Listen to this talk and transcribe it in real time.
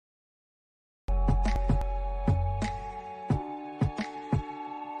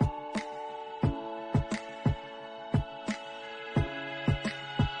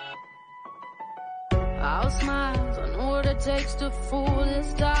takes to fool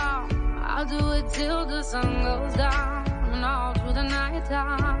this town. I'll do it till the sun goes down and all through the night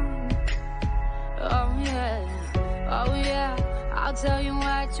time. Oh yeah, I'll tell you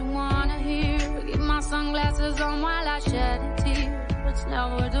what you wanna hear. Keep my sunglasses on while I shed a tear. It's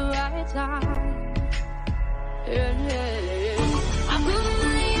never the right time. Yeah. I put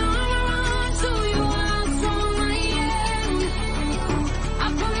my arm around you, I'm so my end. I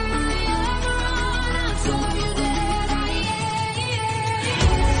put my arm around, I'll show you that I am.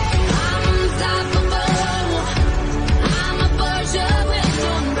 I'm unstoppable. I'm a Porsche with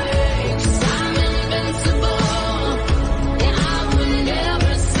some brakes. I'm invincible. Yeah, I win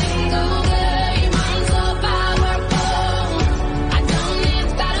every single game. I'm so powerful. I don't need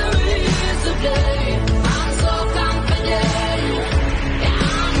batteries to play. I'm so confident.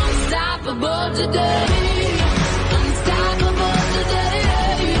 Yeah, I'm unstoppable today. Unstoppable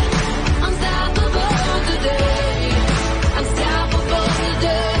today. Unstoppable today. Unstoppable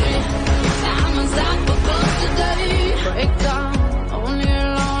today. I'm unstoppable today. Break down, only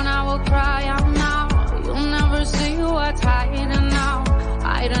alone I will cry out now. You'll never see what's hiding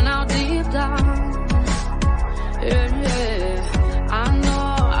out deep down. Yeah. I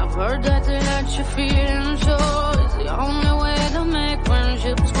know, I've heard that to let your feelings show is the only way to make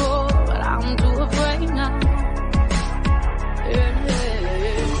friendships grow, but I'm too afraid now. Yeah.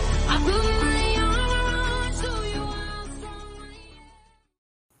 I put my arm around you.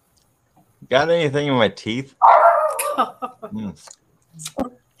 Got anything in my teeth?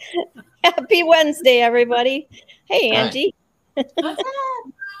 Happy Wednesday, everybody. Hey, Angie.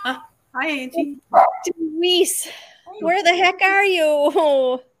 Hi, Angie. Luis, where the heck are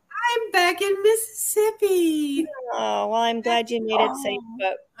you? I'm back in Mississippi. Oh, well, I'm glad you made it safe,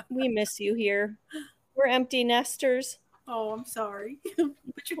 but we miss you here. We're empty nesters. Oh, I'm sorry.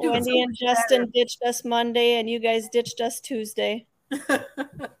 But you're doing Wendy so and much Justin better. ditched us Monday, and you guys ditched us Tuesday.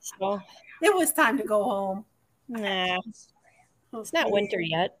 So, It was time to go home. nah, it's not winter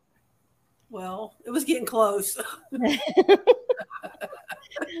yet. Well, it was getting close.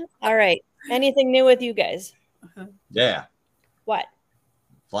 All right. Anything new with you guys? Yeah, What?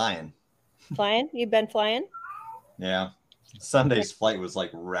 flying. Flying? You've been flying? Yeah. Sunday's flight was like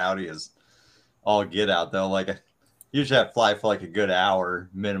rowdy as all get out though. Like usually I fly for like a good hour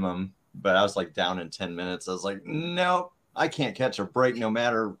minimum, but I was like down in 10 minutes. I was like, nope, I can't catch a break no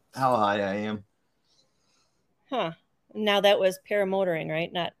matter how high I am. Huh. Now that was paramotoring,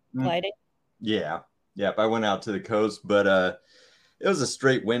 right? Not gliding? Yeah. Yep. I went out to the coast, but it was a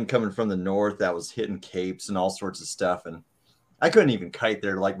straight wind coming from the north that was hitting capes and all sorts of stuff. And I couldn't even kite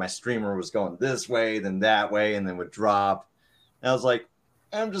there. Like my streamer was going this way, then that way, and then would drop. And I was like,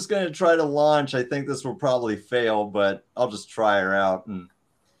 I'm just going to try to launch. I think this will probably fail, but I'll just try her out. And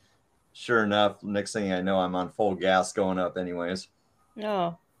sure enough, next thing I know, I'm on full gas going up anyways.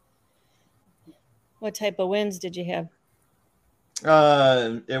 Oh. What type of winds did you have?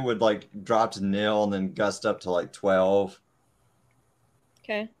 It would like drop to nil and then gust up to like 12.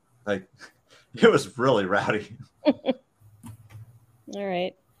 Okay. Like it was really rowdy. All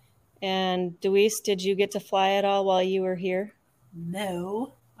right. And Deweese, did you get to fly at all while you were here?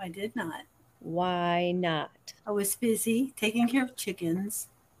 No, I did not. Why not? I was busy taking care of chickens.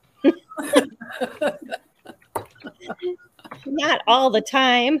 Not all the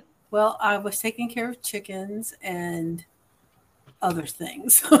time. Well, I was taking care of chickens and other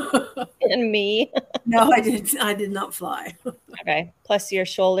things. And me. No, I did not fly. Okay. Plus your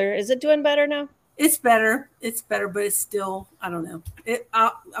shoulder. Is it doing better now? It's better, but it's still, I don't know.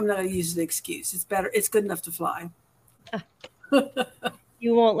 I'm not going to use the excuse. It's better. It's good enough to fly.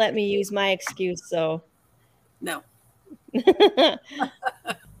 You won't let me use my excuse, so. No. I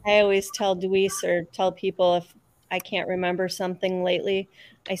always tell Deweese or tell people if I can't remember something lately,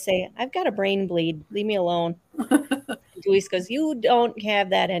 I say, I've got a brain bleed. Leave me alone. Deweese goes, you don't have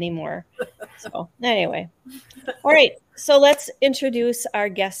that anymore. So anyway. All right. So let's introduce our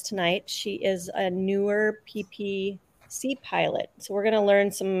guest tonight. She is a newer PPC pilot. So we're going to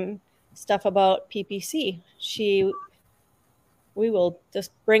learn some stuff about PPC. We will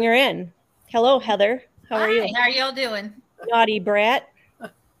just bring her in. Hello, Heather. How are you? How are y'all doing? Naughty brat.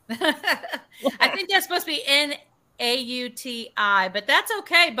 I think that's supposed to be N-A-U-T-I, but that's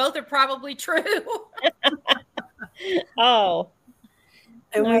okay. Both are probably true. Oh.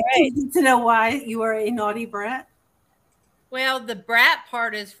 And we need to know why you are a naughty brat. Well, the brat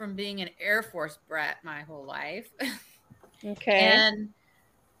part is from being an Air Force brat my whole life. Okay. And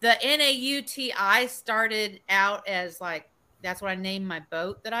the N-A-U-T-I started out as like, that's what I named my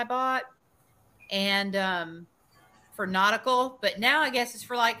boat that I bought. And for nautical, but now I guess it's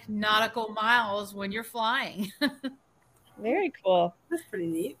for like nautical miles when you're flying. Very cool. That's pretty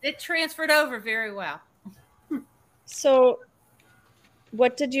neat. It transferred over very well. So,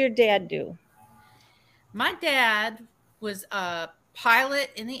 what did your dad do? My dad was a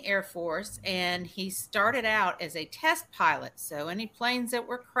pilot in the Air Force, and he started out as a test pilot. So any planes that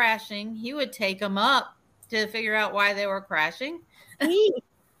were crashing, he would take them up to figure out why they were crashing. Neat.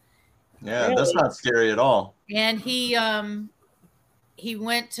 Yeah, Really? that's not scary at all. And he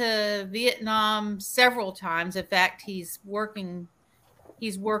went to Vietnam several times. In fact, he's working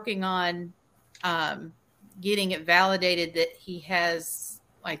on getting it validated that he has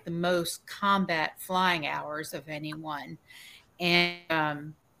like the most combat flying hours of anyone.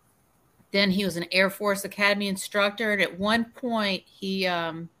 And then he was an Air Force Academy instructor. And at one point he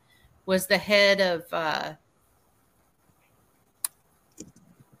was the head of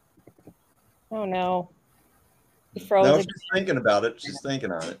Oh no. He froze No, again. she's thinking about it. She's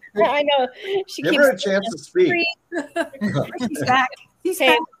thinking on it. I know. She Give keeps her a chance to speak. He's back. He's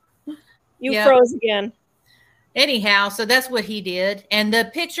Hey, back. you Yep. froze again. anyhow, so that's what he did. And the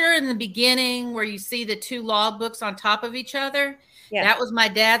picture in the beginning where you see the two logbooks on top of each other, Yeah. that was my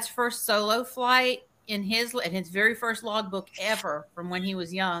dad's first solo flight in his very first logbook ever from when he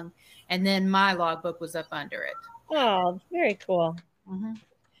was young. And then my logbook was up under it. Oh, very cool. Mm-hmm.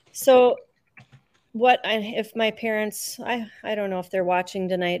 So, if my parents, I don't know if they're watching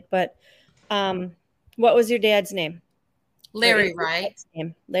tonight, but what was your dad's name? Larry What is your Wright. dad's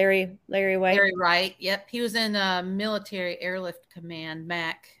name? Larry White. Larry Wright. Yep. He was in Military Airlift Command,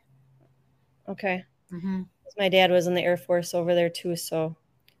 MAC. Okay. Mm-hmm. My dad was in the Air Force over there too, so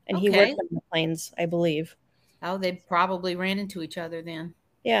and he Okay. worked on the planes, I believe. Oh, they probably ran into each other then.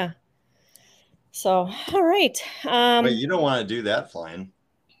 Yeah. So, all right. Wait, you don't want to do that flying.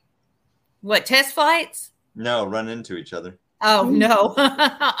 What, test flights? No, run into each other. Oh, no.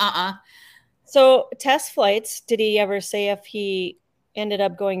 Uh-uh. So, test flights, did he ever say if he ended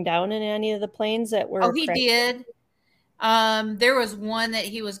up going down in any of the planes that were Oh, he crashed? did. There was one that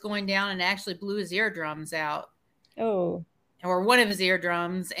he was going down and actually blew his eardrums out, Oh, or one of his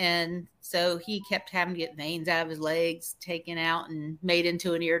eardrums. And so he kept having to get veins out of his legs taken out and made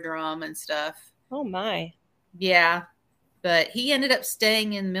into an eardrum and stuff. oh my. Yeah. But he ended up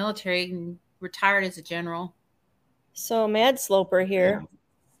staying in the military and retired as a general. So, Mad Sloper here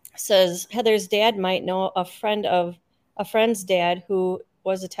says Heather's dad might know a friend's dad who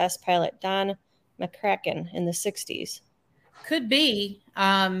was a test pilot, Don McCracken, in the 60s. Could be.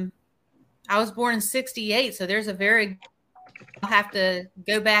 I was born in 68, so there's I'll have to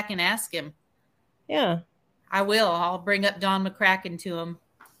go back and ask him. Yeah. I will. I'll bring up Don McCracken to him.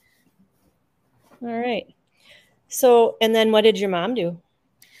 All right. So, and then what did your mom do?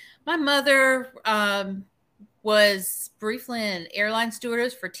 My mother was briefly an airline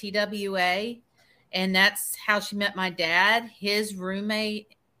stewardess for TWA, and that's how she met my dad. His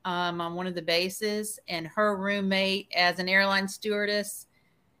roommate on one of the bases and her roommate as an airline stewardess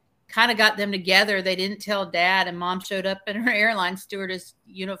kind of got them together. They didn't tell dad, and mom showed up in her airline stewardess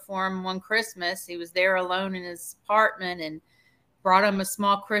uniform one Christmas. He was there alone in his apartment and brought him a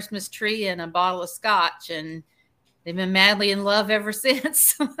small Christmas tree and a bottle of scotch, and they've been madly in love ever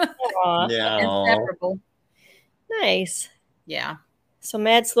since. Aw, Yeah. Inseparable. nice. Yeah. So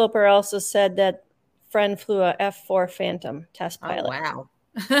Mad Sloper also said that friend flew a F-4 Phantom test Oh, pilot. wow.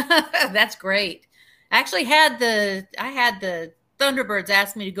 That's great. I actually had the Thunderbirds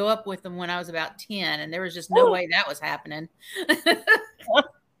ask me to go up with them when I was about 10, and there was just no way that was happening.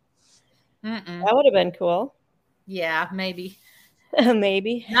 That would have been cool. Yeah, maybe.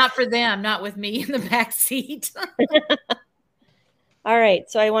 Maybe. Not for them, not with me in the back seat. All right.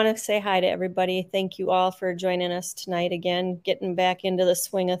 So I want to say hi to everybody. Thank you all for joining us tonight again, getting back into the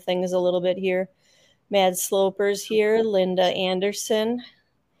swing of things a little bit here. Mad Slopers here, Linda Anderson,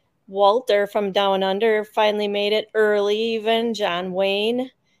 Walter from Down Under finally made it early even. John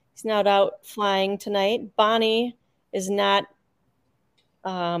Wayne, he's not out flying tonight. Bonnie is not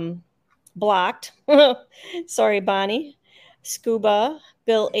blocked. Sorry, Bonnie. Scuba,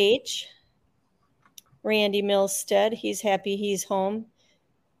 Bill H., Randy Milstead, he's happy he's home.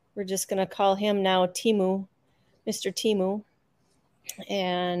 We're just going to call him now Timu, Mr. Timu.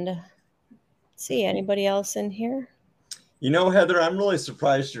 And let's see, anybody else in here? You know, Heather, I'm really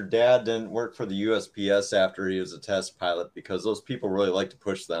surprised your dad didn't work for the USPS after he was a test pilot, because those people really like to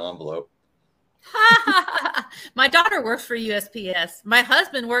push the envelope. My daughter works for USPS. My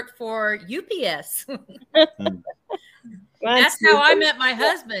husband worked for UPS. That's how I met my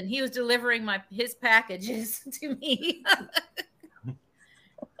husband. He was delivering his packages to me.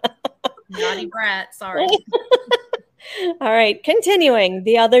 Naughty brat, sorry. All right, continuing.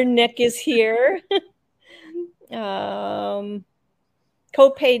 The other Nick is here. Copay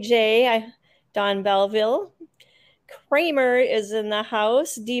J, Don Belleville. Kramer is in the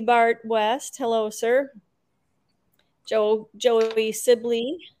house. D. Bart West, hello, sir. Joey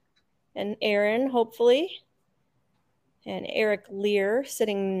Sibley and Aaron, hopefully. And Eric Lear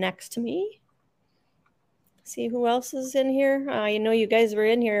sitting next to me. See who else is in here. You know, you guys were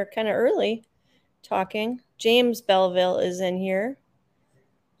in here kind of early talking. James Belleville is in here.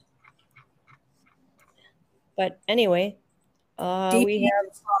 But anyway, we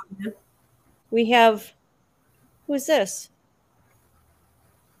have, who's this?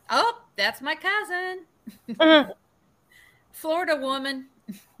 Oh, that's my cousin. Florida woman.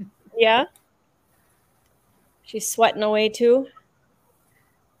 Yeah. She's sweating away too.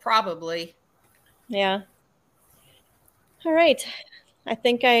 Probably. Yeah. All right. I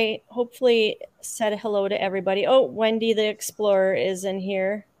think I hopefully said hello to everybody. Oh, Wendy the Explorer is in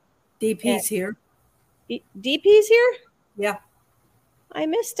here. DP's here. DP's here? Yeah. I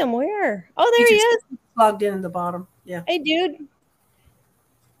missed him. Where? Oh, there he is. Logged in at the bottom. Yeah. Hey, dude.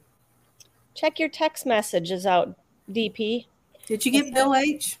 Check your text messages out, DP. Did you get Bill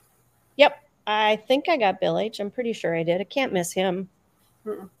H? Yep. I think I got Bill H. I'm pretty sure I did. I can't miss him.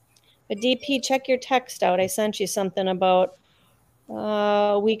 Mm-mm. But DP, check your text out. I sent you something about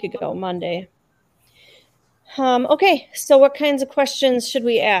a week ago, Monday. Okay, so what kinds of questions should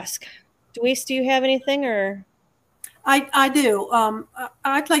we ask? Deweese, do you have anything, or? I do.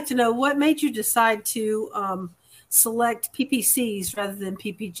 I'd like to know what made you decide to select PPCs rather than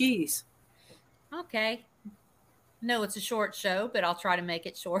PPGs. Okay. No, it's a short show, but I'll try to make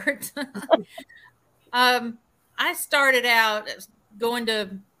it short. I started out going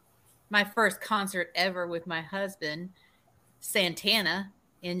to my first concert ever with my husband, Santana,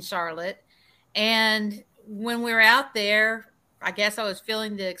 in Charlotte. And when we were out there, I guess I was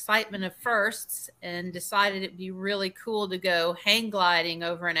feeling the excitement of firsts and decided it'd be really cool to go hang gliding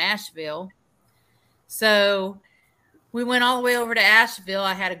over in Asheville. So we went all the way over to Asheville.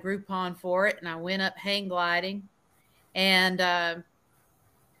 I had a Groupon for it, and I went up hang gliding. And I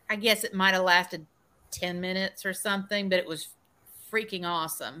guess it might have lasted 10 minutes or something, but it was freaking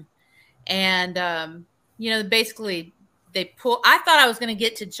awesome. And, basically I thought I was going to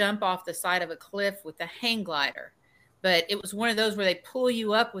get to jump off the side of a cliff with a hang glider, but it was one of those where they pull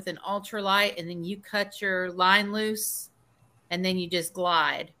you up with an ultralight and then you cut your line loose and then you just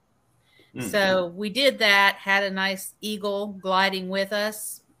glide. Mm-hmm. So we did that, had a nice eagle gliding with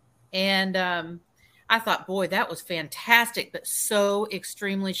us. And I thought, boy, that was fantastic, but so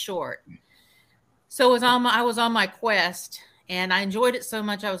extremely short. So I was on my quest, and I enjoyed it so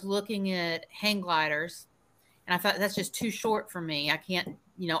much. I was looking at hang gliders, and I thought that's just too short for me. I can't,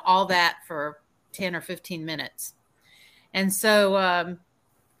 all that for 10 or 15 minutes. And so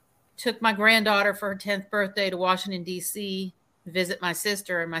took my granddaughter for her 10th birthday to Washington, D.C., visit my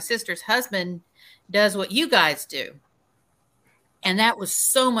sister, and my sister's husband does what you guys do. And that was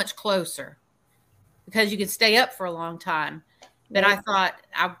so much closer because you could stay up for a long time. But I thought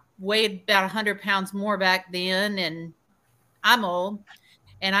I weighed about 100 pounds more back then, and I'm old.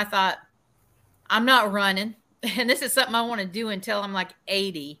 And I thought, I'm not running. And this is something I want to do until I'm like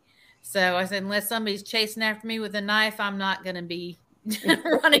 80. So I said, unless somebody's chasing after me with a knife, I'm not going to be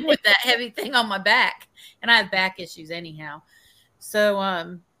running with that heavy thing on my back. And I have back issues anyhow.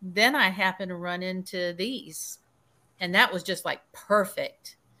 So then I happened to run into these. And that was just like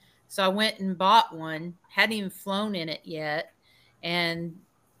perfect. So I went and bought one. Hadn't even flown in it yet. And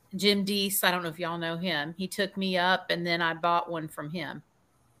Jim Deese, I don't know if y'all know him. He took me up, and then I bought one from him.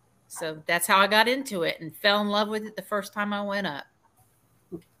 So that's how I got into it and fell in love with it the first time I went up.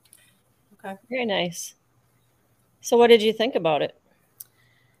 Okay. Very nice. So what did you think about it?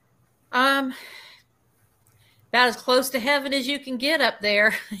 About as close to heaven as you can get up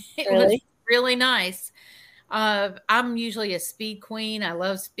there. It was really nice. I'm usually a speed queen. I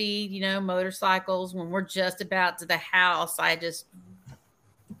love speed, motorcycles. When we're just about to the house, I just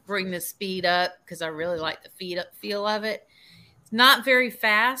bring the speed up because I really like the feel of it. It's not very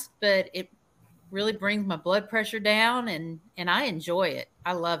fast, but it really brings my blood pressure down, and I enjoy it.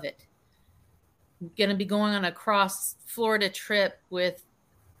 I love it. I'm going to be going on a cross Florida trip with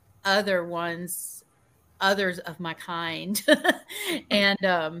others of my kind.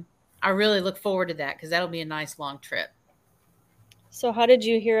 And I really look forward to that because that'll be a nice long trip. So how did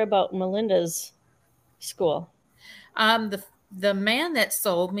you hear about Melinda's school? The man that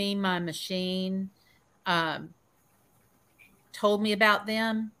sold me my machine told me about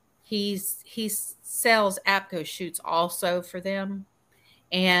them. He sells APCO chutes also for them.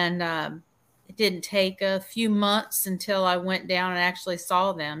 And it didn't take a few months until I went down and actually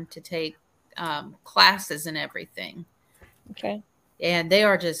saw them to take classes and everything. Okay. And they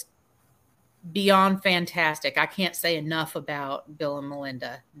are just beyond fantastic. I can't say enough about Bill and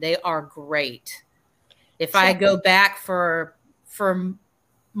Melinda. They are great. If I go back for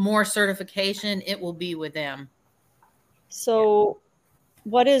more certification, it will be with them. So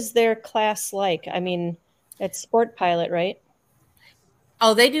what is their class like? I mean, it's Sport Pilot, right?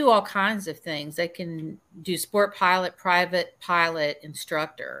 Oh, they do all kinds of things. They can do Sport Pilot, Private Pilot,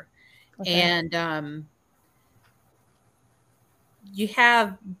 Instructor. Okay. And you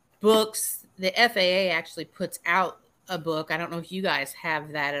have books. The FAA actually puts out a book. I don't know if you guys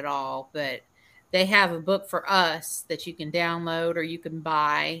have that at all, but they have a book for us that you can download or you can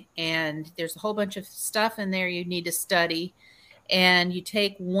buy. And there's a whole bunch of stuff in there you need to study. And you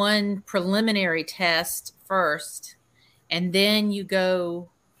take one preliminary test first, and then you go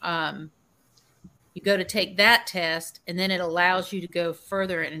to take that test, and then it allows you to go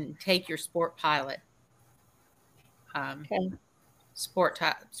further and take your Sport Pilot. Okay. Sport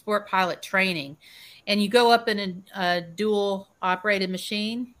Pilot training, and you go up in a dual operated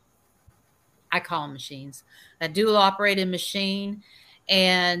machine. I call them machines, a dual operated machine.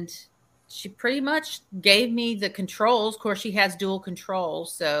 And she pretty much gave me the controls. Of course, she has dual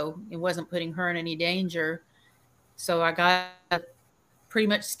controls, so it wasn't putting her in any danger. So I got to pretty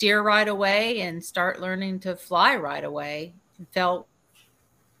much steer right away and start learning to fly right away. It felt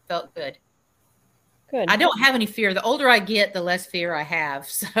good. Good. I don't have any fear. The older I get, the less fear I have.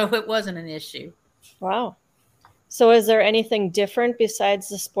 So it wasn't an issue. Wow. So is there anything different besides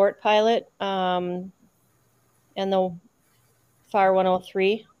the Sport Pilot and the FAR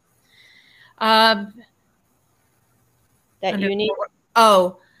 103 that you need?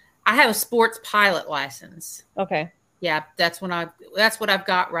 Oh, I have a sports pilot license. Okay. Yeah, that's what I've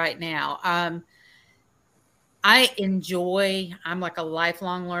got right now. I'm like a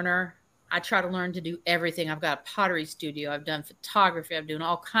lifelong learner. I try to learn to do everything. I've got a pottery studio. I've done photography. I've done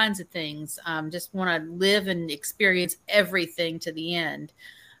all kinds of things. Just want to live and experience everything to the end.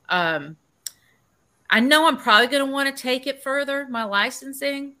 I know I'm probably going to want to take it further, my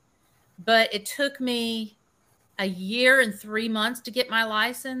licensing, but it took me a year and 3 months to get my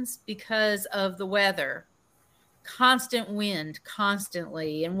license because of the weather. Constant wind,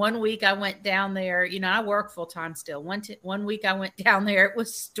 constantly. And 1 week I went down there, I work full time still. One week I went down there, it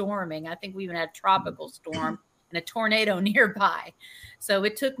was storming. I think we even had a tropical storm and a tornado nearby. So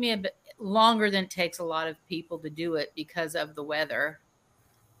it took me a bit longer than it takes a lot of people to do it because of the weather.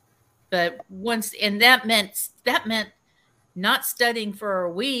 But that meant not studying for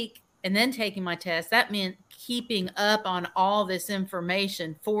a week and then taking my test. That meant keeping up on all this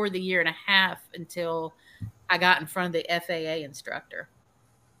information for the year and a half until I got in front of the FAA instructor.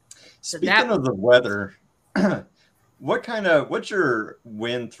 Speaking of the weather, what's your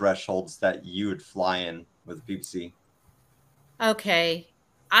wind thresholds that you would fly in with the PPC? Okay.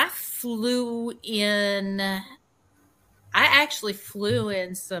 I actually flew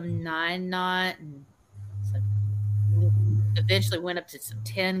in some 9 knot and eventually went up to some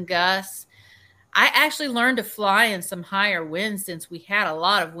 10 gusts. I actually learned to fly in some higher winds since we had a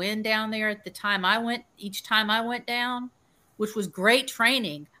lot of wind down there at the time each time I went down, which was great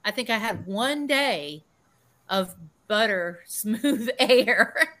training. I think I had 1 day of butter smooth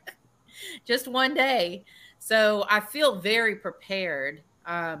air, just 1 day. So I feel very prepared.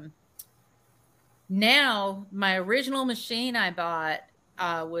 Now, my original machine I bought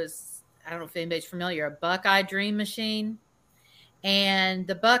was, I don't know if anybody's familiar, a Buckeye Dream machine. And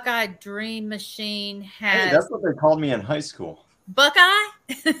the Buckeye Dream machine has... Hey, that's what they called me in high school. Buckeye?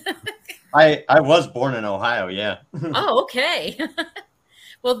 I was born in Ohio, yeah. Oh, okay.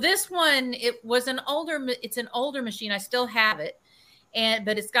 Well, this one, it's an older machine. I still have it.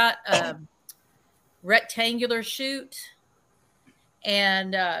 But it's got a rectangular chute.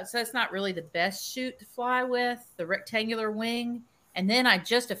 And so it's not really the best chute to fly with, the rectangular wing. And then I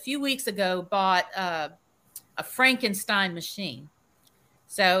just a few weeks ago bought a Frankenstein machine.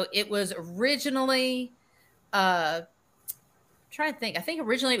 So it was originally, trying to think, I think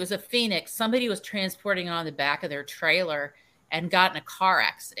originally it was a Phoenix. Somebody was transporting it on the back of their trailer and got in a car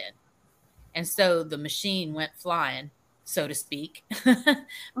accident. And so the machine went flying, so to speak, but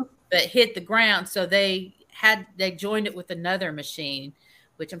hit the ground. So they joined it with another machine,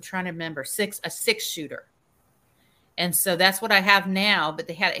 which I'm trying to remember, a 6-shooter. And so that's what I have now, but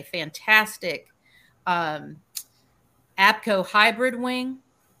they had a fantastic APCO hybrid wing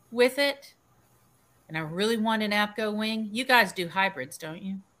with it. And I really want an APCO wing. You guys do hybrids, don't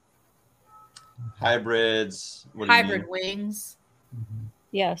you? Hybrids. Hybrid wings.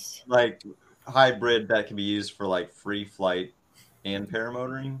 Yes. Like hybrid that can be used for like free flight and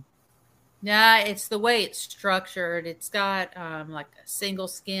paramotoring? Yeah, it's the way it's structured. It's got like a single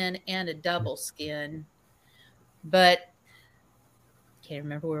skin and a double skin, but can't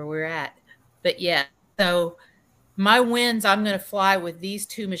remember where we're at. But yeah, so my wins, I'm going to fly with these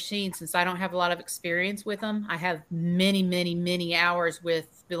two machines since I don't have a lot of experience with them. I have many, many, many hours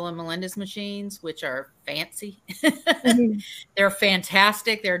with Bill and Melinda's machines, which are fancy. They're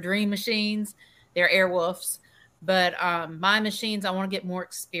fantastic. They're dream machines. They're Airwolves. But my machines, I want to get more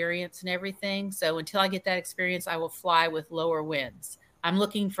experience and everything. So until I get that experience, I will fly with lower winds. I'm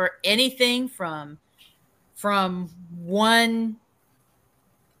looking for anything from one.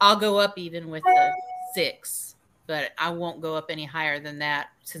 I'll go up even with the 6, but I won't go up any higher than that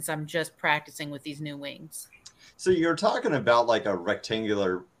since I'm just practicing with these new wings. So you're talking about like a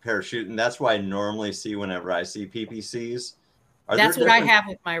rectangular parachute, and that's what I normally see whenever I see PPCs. That's what I have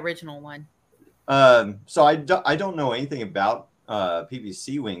with my original one. So I don't know anything about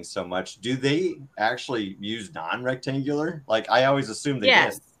PPC wings so much. Do they actually use non-rectangular? Like I always assumed they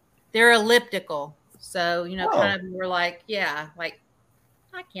Yes, did. they're elliptical. So, Oh. kind of we're like, yeah, like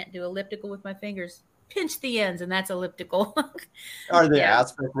I can't do elliptical with my fingers. Pinch the ends, and that's elliptical. Are the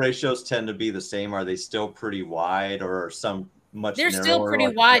aspect ratios tend to be the same? Are they still pretty wide, or are some much They're narrower, still pretty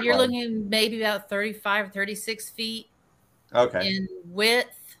like wide. You're looking maybe about 35, 36 feet in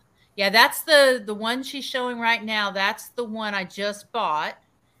width. Yeah, that's the one she's showing right now. That's the one I just bought.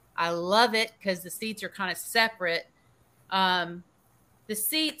 I love it because the seats are kind of separate. The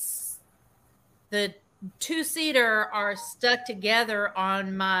seats, the 2-seater are stuck together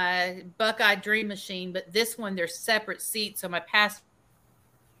on my Buckeye Dream machine, but this one, they're separate seats. So my passenger.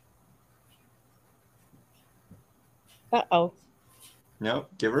 Uh-oh. No,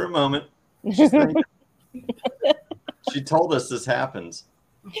 give her a moment. She told us this happens.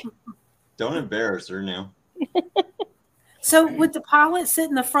 Don't embarrass her now. So would the pilot sit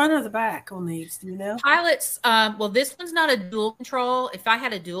in the front or the back on these? Do you know? Pilots, well, this one's not a dual control. If I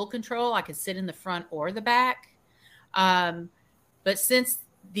had a dual control, I could sit in the front or the back. But since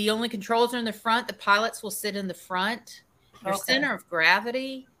the only controls are in the front, the pilots will sit in the front. Your center of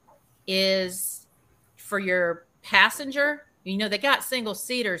gravity is for your passenger. They got single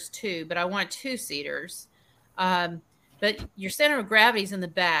seaters too, but I want 2-seaters. But your center of gravity is in the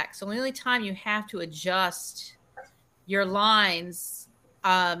back. So the only time you have to adjust your lines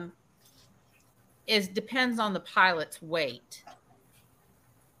depends on the pilot's weight.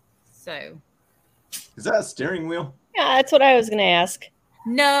 So, is that a steering wheel? Yeah, that's what I was going to ask.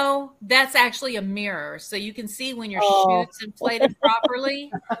 No, that's actually a mirror. So you can see when your chute's inflated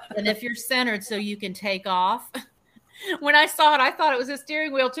properly and if you're centered so you can take off. When I saw it, I thought it was a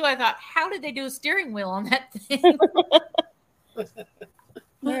steering wheel too. I thought, how did they do a steering wheel on that thing?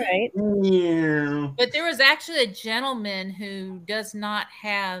 All right. Yeah. But there was actually a gentleman who does not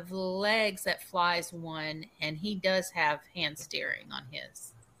have legs that flies one, and he does have hand steering on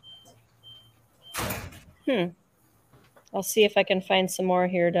his. I'll see if I can find some more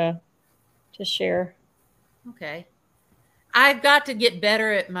here to share. Okay. I've got to get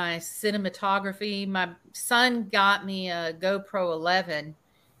better at my cinematography. My son got me a GoPro 11,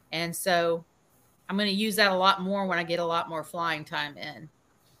 and so I'm going to use that a lot more when I get a lot more flying time in.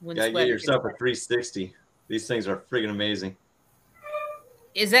 Gotta get yourself a 360. These things are friggin' amazing.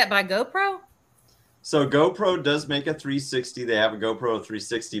 Is that by GoPro? So GoPro does make a 360. They have a GoPro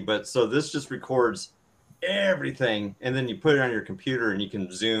 360, but so this just records everything, and then you put it on your computer, and you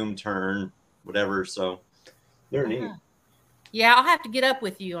can zoom, turn, whatever. So they're neat. Yeah, I'll have to get up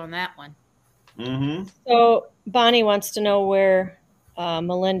with you on that one. Mm-hmm. So Bonnie wants to know where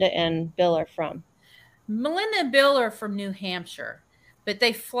Melinda and Bill are from. Melinda and Bill are from New Hampshire. But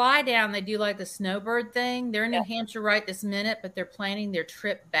they fly down. They do like the snowbird thing. They're in New Hampshire right this minute, but they're planning their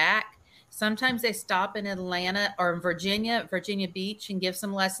trip back. Sometimes they stop in Atlanta or in Virginia Beach, and give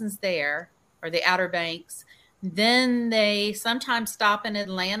some lessons there, or the Outer Banks. Then they sometimes stop in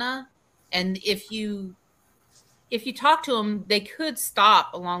Atlanta. And if you talk to them, they could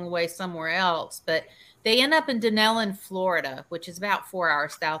stop along the way somewhere else. But they end up in Denellen, Florida, which is about 4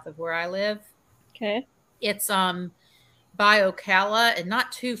 hours south of where I live. Okay. It's by Ocala and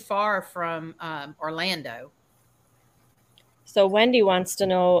not too far from Orlando. So Wendy wants to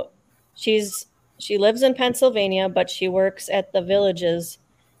know, she lives in Pennsylvania, but she works at the Villages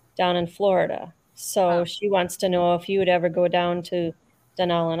down in Florida. So she wants to know if you would ever go down to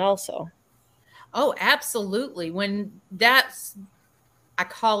Denellen also. Oh, absolutely. I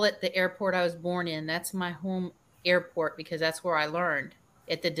call it the airport I was born in. That's my home airport because that's where I learned,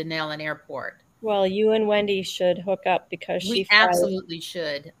 at the Denellen Airport. Well, you and Wendy should hook up because we absolutely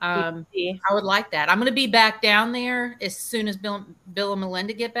should. I would like that. I'm going to be back down there as soon as Bill and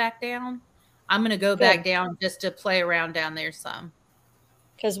Melinda get back down. I'm going to go back down just to play around down there some.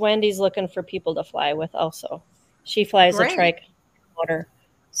 Because Wendy's looking for people to fly with also. She flies a trike motor.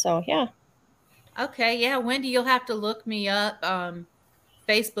 So, yeah. Okay. Yeah, Wendy, you'll have to look me up.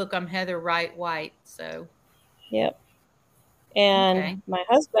 Facebook, I'm Heather Wright White. So, yep. And my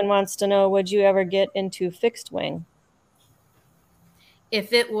husband wants to know, would you ever get into fixed wing?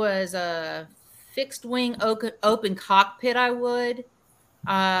 If it was a fixed wing open cockpit, I would.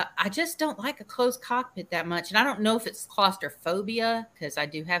 I just don't like a closed cockpit that much. And I don't know if it's claustrophobia, because I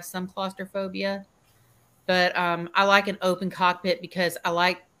do have some claustrophobia. But I like an open cockpit because I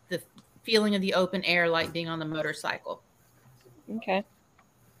like the feeling of the open air, like being on the motorcycle. Okay.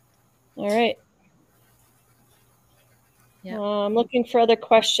 All right. Yeah. I'm looking for other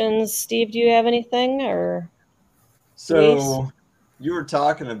questions. Steve, do you have anything? Or so you were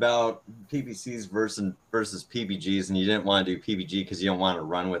talking about PPCs versus PPGs, and you didn't want to do PPG because you don't want to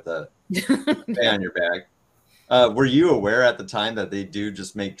run with a fan on your back. Were you aware at the time that they do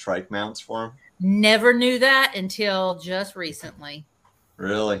just make trike mounts for them? Never knew that until just recently.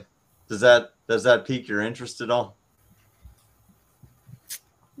 Really? Does that pique your interest at all?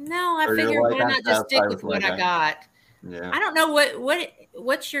 No, I figured why not just stick with what I got. Yeah. I don't know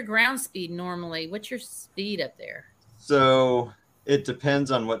what's your ground speed normally. What's your speed up there? So it depends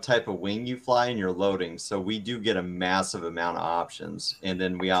on what type of wing you fly and your loading. So we do get a massive amount of options, and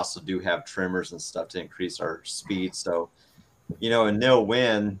then we also do have trimmers and stuff to increase our speed. So, in no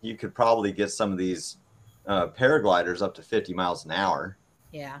wind, you could probably get some of these paragliders up to 50 miles an hour.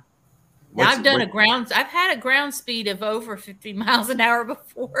 Yeah. Now I've had a ground speed of over 50 miles an hour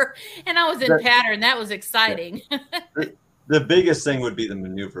before, and I was in pattern. That was exciting. The biggest thing would be the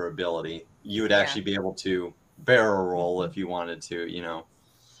maneuverability. You would actually be able to barrel roll if you wanted to,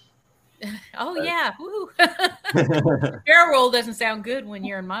 Oh, yeah. Woo. Barrel roll doesn't sound good when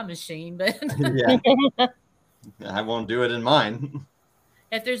you're in my machine, but yeah. I won't do it in mine.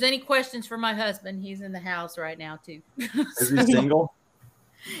 If there's any questions for my husband, he's in the house right now, too. Is he single?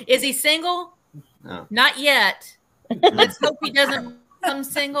 Is he single? No. Not yet. Let's hope he doesn't become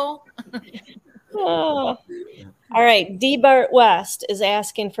single. Oh. All right. D. Bart West is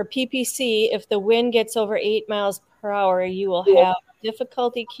asking for PPC. If the wind gets over 8 miles per hour, you will have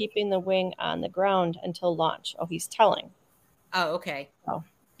difficulty keeping the wing on the ground until launch. Oh, he's telling. Oh, okay. Oh,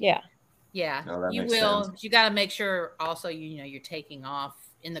 yeah. Yeah, you will. Sense. You got to make sure also, you're taking off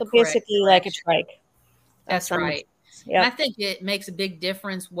in the so basically like a trike. That's right. Yeah, I think it makes a big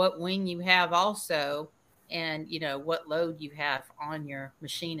difference what wing you have also, and what load you have on your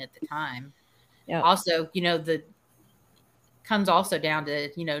machine at the time. Yeah. Also, the comes also down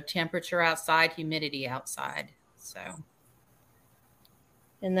to temperature outside, humidity outside. So.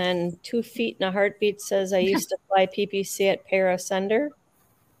 And then 2 feet in a heartbeat says I used to fly PPC at Parasender.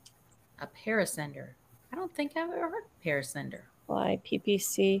 A Parasender. I don't think I've ever heard of Parasender. Fly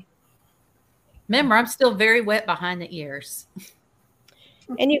PPC. Remember, I'm still very wet behind the ears.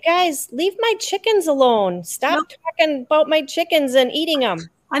 And you guys, leave my chickens alone. Stop talking about my chickens and eating them.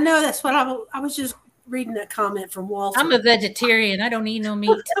 I know that's what I was just reading that comment from Walter. I'm a vegetarian. I don't eat no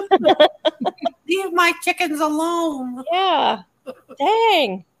meat. Leave my chickens alone. Yeah.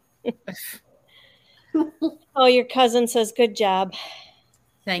 Dang. Oh, your cousin says, good job.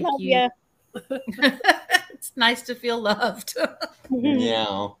 Thank Love you. Ya. It's nice to feel loved.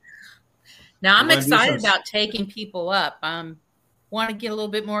 Yeah. Now I'm excited about taking people up. Want to get a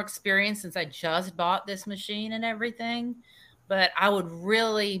little bit more experience since I just bought this machine and everything. But I would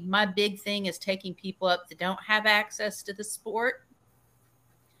really, my big thing is taking people up that don't have access to the sport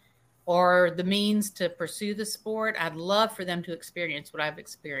or the means to pursue the sport. I'd love for them to experience what I've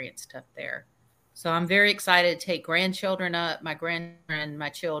experienced up there. So I'm very excited to take grandchildren up, my grandchildren, my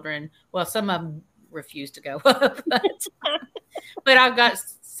children. Well, some of them refuse to go up, but I've got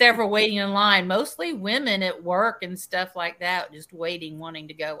several waiting in line, mostly women at work and stuff like that, just waiting, wanting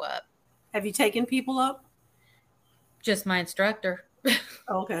to go up. Have you taken people up? Just my instructor.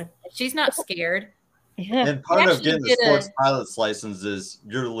 Oh, okay. She's not scared. And part of getting the sports pilot's license is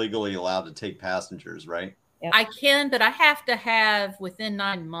you're legally allowed to take passengers, right? Yep. I can, but I have to have, within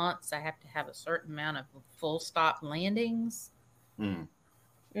 9 months, I have to have a certain amount of full stop landings.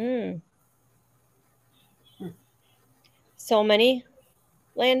 So many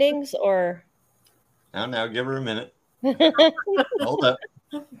landings, or? Now give her a minute. Hold up.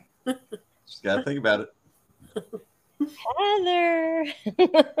 Just got to think about it. Heather.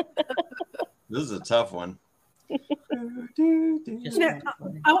 This is a tough one.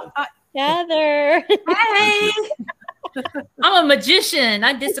 Heather. Hey, I'm a magician.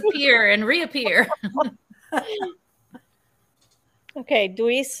 I disappear and reappear. Okay,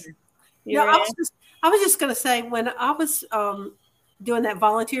 Deweese. Yeah, I was just going to say when I was doing that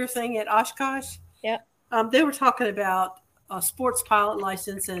volunteer thing at Oshkosh, Yeah. They were talking about a sports pilot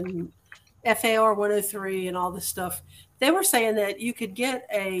license and FAR 103 and all this stuff. They were saying that you could get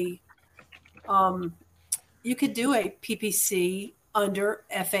you could do a PPC under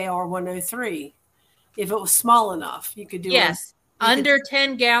FAR 103 if it was small enough. You could do Yes, under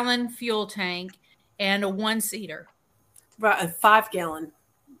 10-gallon fuel tank and a 1-seater. Right, a 5-gallon.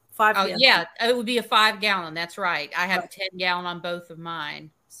 Oh, yeah, it would be a 5-gallon. That's right. I have 10-gallon on both of mine.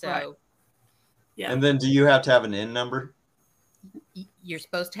 So, right. Yeah. And then do you have to have an N number? You're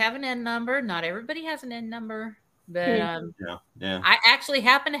supposed to have an N number. Not everybody has an N number, but yeah. I actually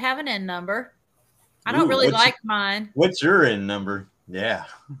happen to have an N number. I don't really like mine. What's your N number? Yeah.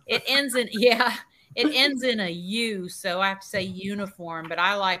 It ends in a U, so I have to say uniform, but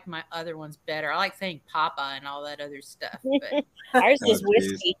I like my other ones better. I like saying Papa and all that other stuff. But ours is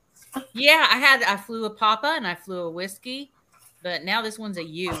whiskey. Yeah, I flew a Papa and I flew a whiskey, but now this one's a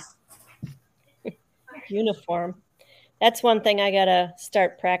U. Uniform. That's one thing I gotta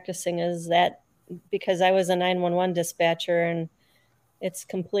start practicing is that because I was a 911 dispatcher and it's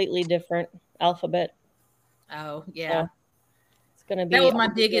completely different alphabet. Oh yeah. So it's gonna be that was my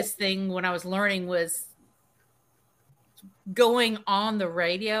biggest thing when I was learning was going on the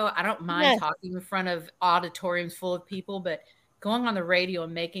radio. I don't mind talking in front of auditoriums full of people, but going on the radio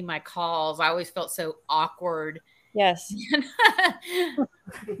and making my calls, I always felt so awkward. Yes.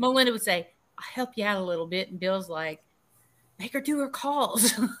 Melinda would say, I'll help you out a little bit. And Bill's like, make her do her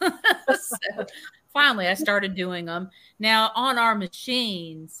calls. So finally, I started doing them. Now, on our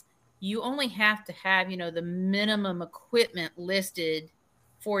machines, you only have to have, the minimum equipment listed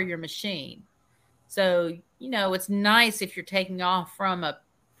for your machine. So, it's nice if you're taking off from a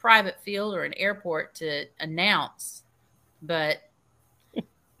private field or an airport to announce, but,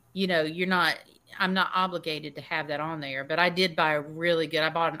 I'm not obligated to have that on there, but I did buy I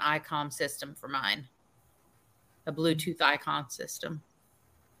bought an ICOM system for mine, a Bluetooth ICOM system.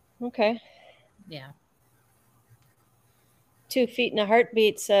 Okay. Yeah. 2 feet and a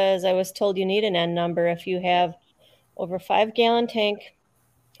heartbeat says, I was told you need an N number if you have over 5-gallon tank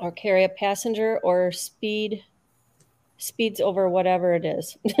or carry a passenger or speeds over whatever it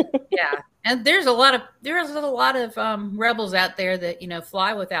is. Yeah. And there's a lot of rebels out there that,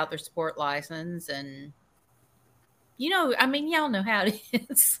 fly without their sport license. And, y'all know how it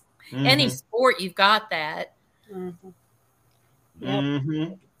is. Mm-hmm. Any sport, you've got that. Mm-hmm. Yep.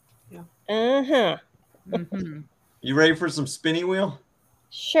 Mm-hmm. Yeah. Uh-huh. Mm-hmm. You ready for some spinny wheel?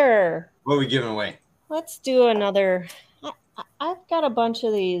 Sure. What are we giving away? Let's do another. I've got a bunch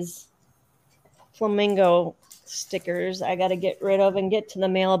of these flamingo stickers I got to get rid of and get to the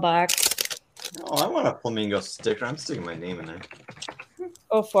mailbox. Oh, I want a flamingo sticker. I'm sticking my name in there.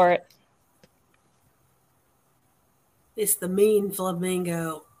 Go for it. It's the mean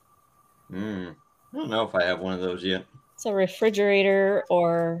flamingo. I don't know if I have one of those yet. It's a refrigerator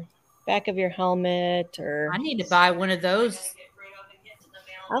or back of your helmet, or I need to buy one of those.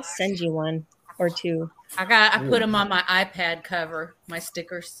 I'll send you one or two. I put them on my iPad cover, my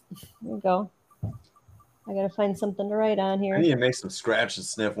stickers. There you go. I gotta find something to write on here. I need to make some scratch and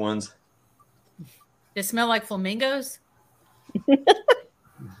sniff ones. They smell like flamingos?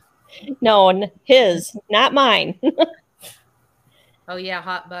 No, his, not mine. Oh yeah,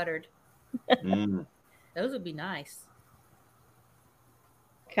 hot buttered. Those would be nice.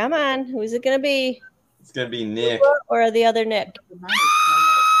 Come on, who's it gonna be? It's gonna be Nick or the other Nick.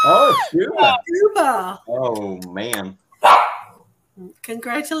 Oh, Scuba. Scuba. Oh man.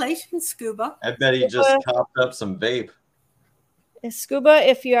 Congratulations, Scuba. I bet he just copped up some vape. Scuba,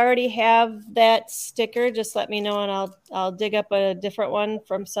 if you already have that sticker, just let me know and I'll dig up a different one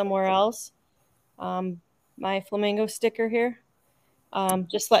from somewhere else. My flamingo sticker here.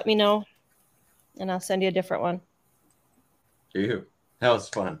 Just let me know and I'll send you a different one. Ew, that was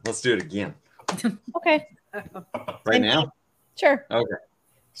fun. Let's do it again. Okay. Right now? Sure. Okay.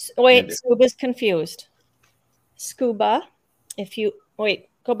 Wait, Scuba's confused. Scuba, if you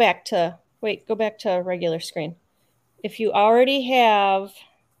go back to regular screen. If you already have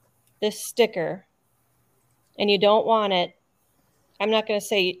this sticker and you don't want it, I'm not going to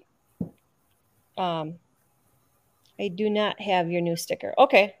say I do not have your new sticker.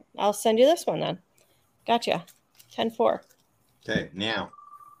 Okay, I'll send you this one then. Gotcha. 10-4. Okay, now.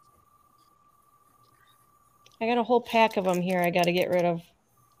 I got a whole pack of them here I got to get rid of.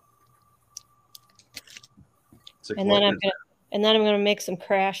 And then I'm going to make some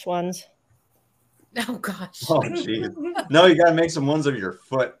crash ones. Oh gosh. Oh jeez. No, you gotta make some ones of your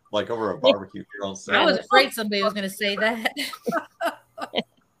foot, like over a barbecue grill. I was afraid somebody was gonna say that.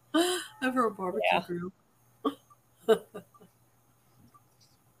 Over a barbecue Yeah. grill.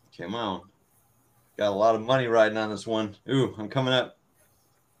 Come on. Got a lot of money riding on this one. Ooh, I'm coming up.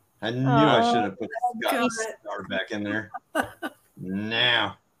 I knew I should have put God. Scott Star back in there.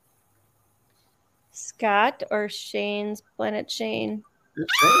 Now. Scott or Shane's Planet Shane?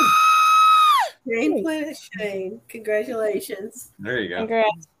 It's Shane. Shane Planet Shane. Congratulations. There you go.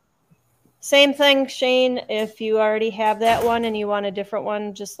 Congrats. Same thing, Shane. If you already have that one and you want a different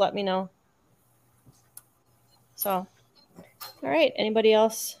one, just let me know. So, all right. Anybody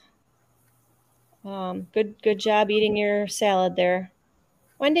else? Good job eating your salad there.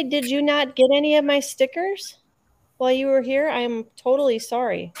 Wendy, did you not get any of my stickers while you were here? I am totally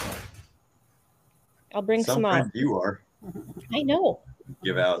sorry. I'll bring some out. friend you are. I know.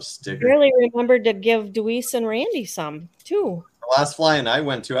 Give out a sticker. Barely remembered to give Deweese and Randy some too. The last flying I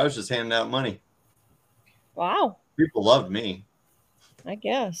went to, I was just handing out money. Wow. People loved me. I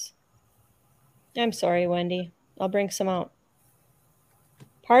guess. I'm sorry, Wendy. I'll bring some out.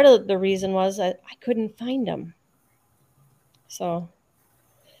 Part of the reason was I couldn't find them. So,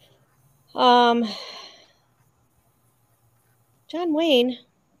 John Wayne,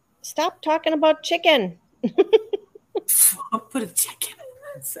 stop talking about chicken. I'll put a chicken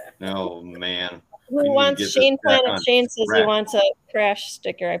in that. No, man. Who need to wants get this Shane back Planet? on Shane says he track. wants a crash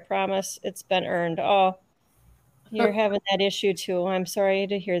sticker. I promise it's been earned. Oh, you're having that issue too. I'm sorry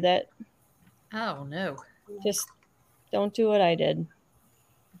to hear that. Oh no. Just don't do what I did.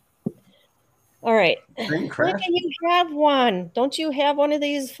 All right. Green Why crash? do you have one? Don't you have one of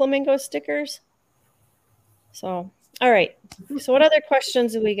these flamingo stickers? So, all right. So what other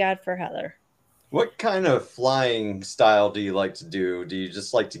questions do we got for Heather? What kind of flying style do you like to do? Do you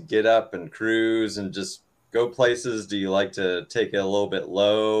just like to get up and cruise and just go places? Do you like to take it a little bit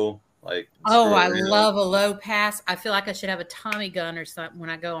low? Like, Oh, screw I around? love a low pass. I feel like I should have a Tommy gun or something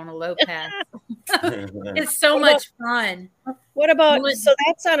when I go on a low pass. It's so What about- much fun. What about, What- so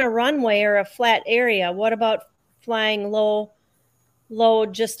that's on a runway or a flat area. What about flying low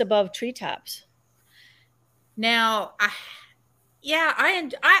just above treetops? Now,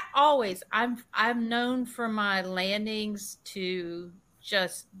 I'm known for my landings to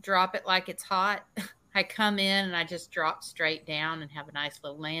just drop it like it's hot. I come in and I just drop straight down and have a nice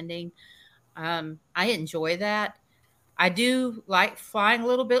little landing. I enjoy that. I do like flying a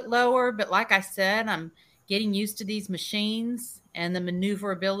little bit lower, but like I said, I'm getting used to these machines and the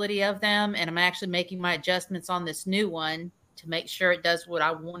maneuverability of them, and I'm actually making my adjustments on this new one to make sure it does what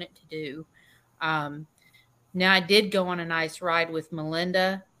I want it to do. Now, I did go on a nice ride with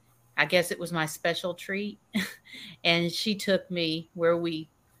Melinda. I guess it was my special treat. And she took me where we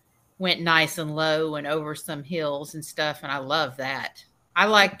went nice and low and over some hills and stuff. And I love that. I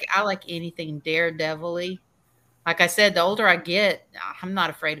like anything daredevil-y. Like I said, the older I get, I'm not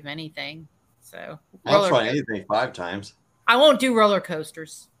afraid of anything. So I'll try anything 5 times. I won't do roller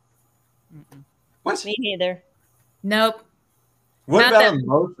coasters. Mm-mm. What? Me neither. Nope. What Not about that-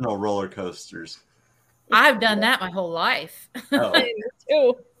 emotional roller coasters? I've done that my whole life. Oh. Me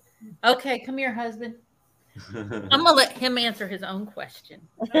too. Okay, come here, husband. I'm going to let him answer his own question.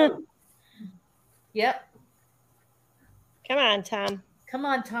 Yep. Come on, Tom. Come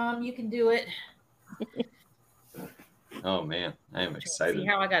on, Tom. You can do it. Oh, man. I am See excited.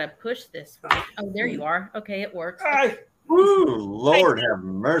 how I got to push this. Oh, there you are. Okay, it works. Hi. Woo, Lord have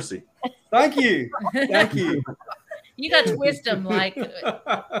mercy. Thank you. Thank you. You got to twist them like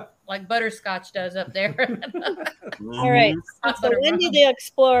butterscotch does up there. All right. Hot So butter Wendy rum. the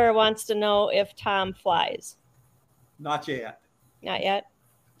Explorer wants to know if Tom flies. Not yet. Not yet.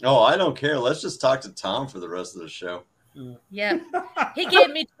 Oh, I don't care. Let's just talk to Tom for the rest of the show. Yep. He gave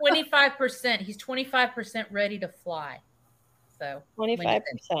me 25%. He's 25% ready to fly. So 25%.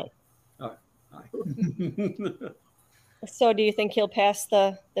 Hi. So do you think he'll pass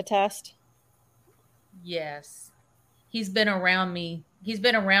the test? yes. He's been around me. He's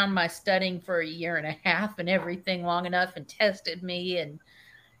been around my studying for a year and a half and everything long enough and tested me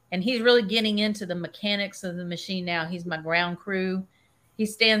and he's really getting into the mechanics of the machine now. He's my ground crew. He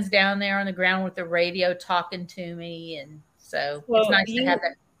stands down there on the ground with the radio talking to me, and so Well, it's nice to have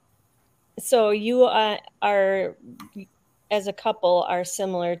that. So you are, as a couple, are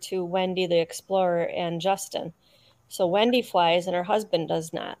similar to Wendy the Explorer and Justin. So Wendy flies and her husband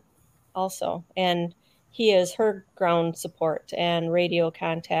does not also. And he is her ground support and radio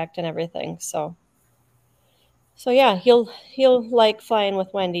contact and everything. So yeah, he'll like flying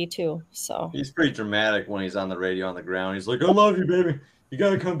with Wendy too. So He's pretty dramatic when he's on the radio on the ground. He's like, I love you, baby. You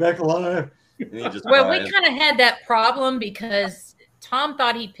got to come back alive. And he just Well, cries. we kind of had that problem because Tom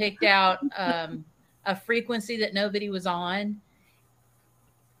thought he picked out a frequency that nobody was on.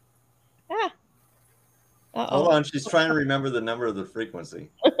 Ah. Hold Uh-oh. on, she's trying to remember the number of the frequency.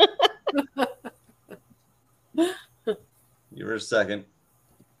 Give her a second.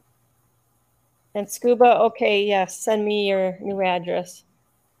 And Scuba, okay, yes, send me your new address.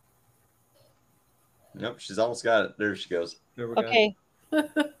 Nope, she's almost got it. There she goes. There we go. Okay.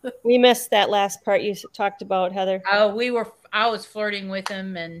 We missed that last part you talked about, Heather. Oh, I was flirting with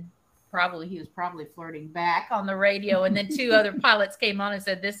him, and he was probably flirting back on the radio. And then 2 other pilots came on and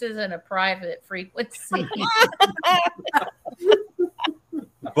said, "This isn't a private frequency."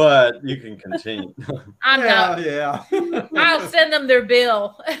 But you can continue. I'm not. Yeah. I'll send them their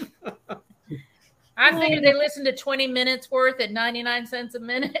bill. I figured they listened to 20 minutes worth at 99 cents a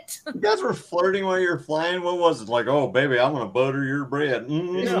minute. You guys were flirting while you were flying. What was it? Like, oh, baby, I'm going to butter your bread.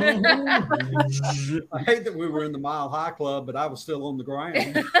 I hate that we were in the Mile High Club, but I was still on the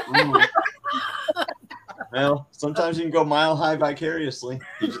ground. Well, sometimes you can go mile high vicariously.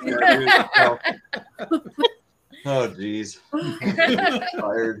 You just gotta do it yourself. Oh, geez.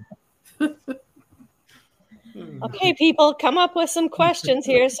 Tired. Okay, people, come up with some questions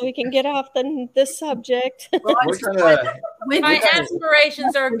here so we can get off this subject. Well, I What just- kind of My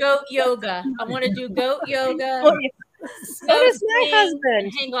aspirations are goat yoga. I want to do goat yoga, So does my skiing, husband.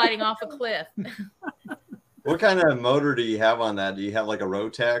 and hang gliding off a cliff. what kind of motor do you have on that? Do you have like a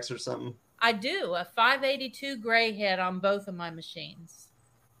Rotax or something? I do a 582 gray head on both of my machines.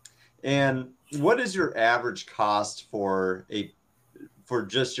 And what is your average cost for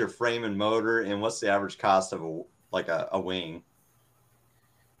just your frame and motor? And what's the average cost of a wing?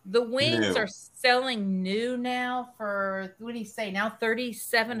 The wings New. are selling new now for, what do you say now,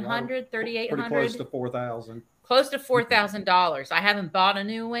 3,700, Pretty 3,800, close to 4,000. close to $4,000. I haven't bought a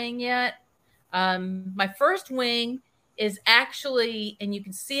new wing yet. My first wing is actually, and you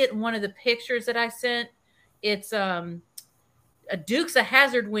can see it in one of the pictures that I sent, it's a Dukes of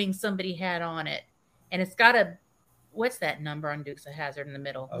Hazzard wing somebody had on it, and it's got what's that number on Dukes of Hazzard in the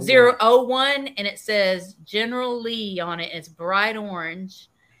middle? 001, and it says General Lee on it. It's bright orange.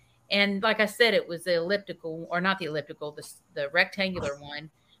 And like I said, it was the elliptical, or not the elliptical, the rectangular one.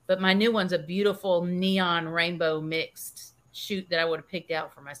 But my new one's a beautiful neon rainbow mixed shoot that I would have picked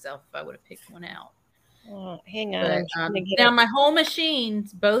out for myself if I would have picked one out. Oh, hang on. But, I'm trying to get now it. my whole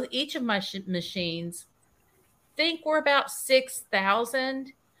machines, each of my machines, think we're about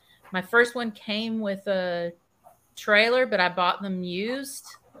 6,000. My first one came with a trailer, but I bought them used.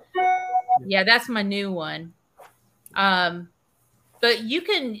 Yeah, that's my new one. But you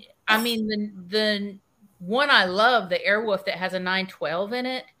can, I mean, the one I love, the Airwolf that has a 912 in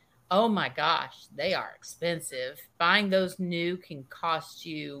it. Oh my gosh, they are expensive. Buying those new can cost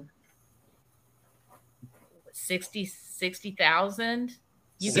you 60,000.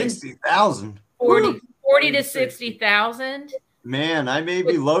 60,000. 40 to 60,000. Man, I may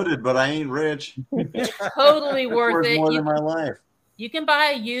be loaded, but I ain't rich. Totally worth Worth it. more than my life. You can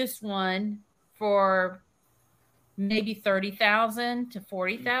buy a used one for maybe 30,000 to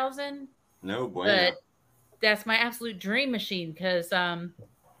 40,000. No bueno. But that's my absolute dream machine because,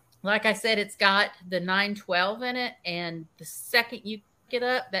 like I said, it's got the 912 in it, and the second you get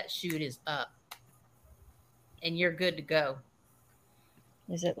up, that chute is up, and you're good to go.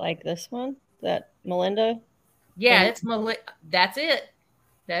 Is it like this one? That Melinda? Yeah, that's it.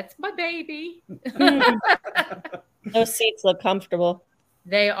 That's my baby. Those seats look comfortable.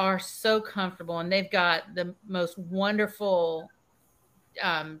 They are so comfortable, and they've got the most wonderful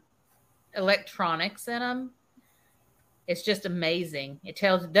electronics in them. It's just amazing.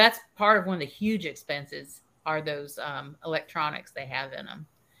 That's part of one of the huge expenses are those electronics they have in them.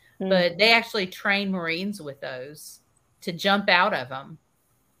 But they actually train Marines with those to jump out of them.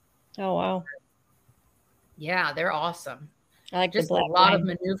 Oh, wow. Yeah, they're awesome. I like Just the black a lot line. of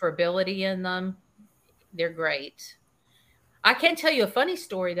maneuverability in them. They're great. I can tell you a funny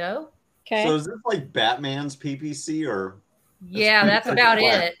story, though. Okay. So is this like Batman's PPC or? Yeah, that's pretty about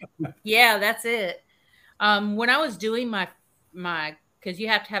flat. it. Yeah, that's it. When I was doing my because you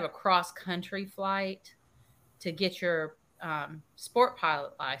have to have a cross country flight to get your sport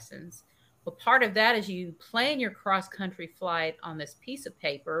pilot license. Well, part of that is you plan your cross country flight on this piece of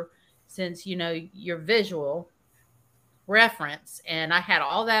paper, since you know your visual reference, and I had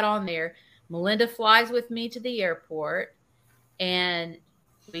all that on there. Melinda flies with me to the airport, and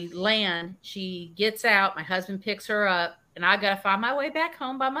we land. She gets out. My husband picks her up. And I got to find my way back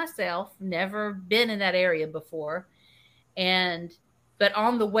home by myself. Never been in that area before. But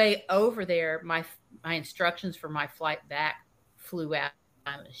on the way over there, my instructions for my flight back flew out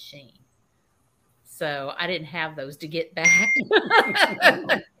of my machine. So I didn't have those to get back.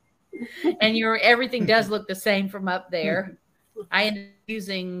 And everything does look the same from up there. I ended up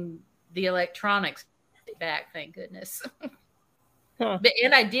using the electronics back, thank goodness. Huh.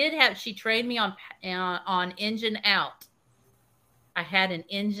 And I did have, she trained me on engine out. I had an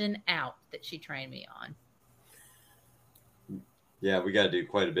engine out that she trained me on. Yeah, we got to do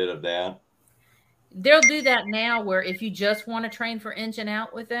quite a bit of that. They'll do that now where if you just want to train for engine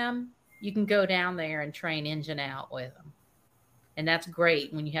out with them, you can go down there and train engine out with them. And that's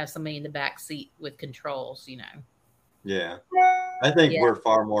great when you have somebody in the back seat with controls, you know. Yeah. I think Yeah. we're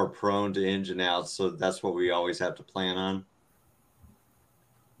far more prone to engine outs, so that's what we always have to plan on.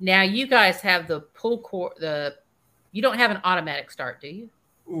 Now you guys have the pull cord, you don't have an automatic start, do you?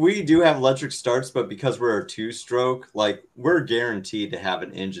 We do have electric starts, but because we're a two-stroke, like we're guaranteed to have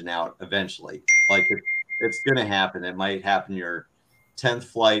an engine out eventually. Like it's going to happen. It might happen your 10th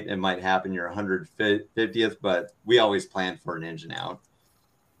flight. It might happen your 150th, but we always plan for an engine out.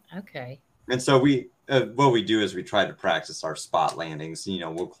 Okay. And so what we do is we try to practice our spot landings. You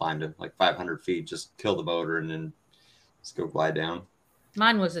know, we'll climb to like 500 feet, just kill the motor, and then just go glide down.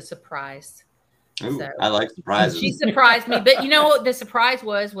 Mine was a surprise. Ooh, So, I like surprises. she surprised me, but you know what the surprise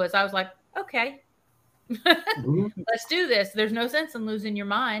was I was like, okay, let's do this. There's no sense in losing your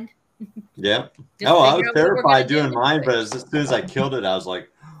mind. Yeah. Just I was figure out what we're terrified gonna doing do. mine, but as soon as I killed it, I was like,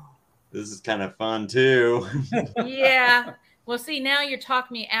 this is kind of fun too. Yeah. Well, see, now you're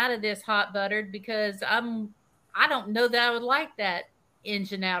talking me out of this, hot buttered, because I don't know that I would like that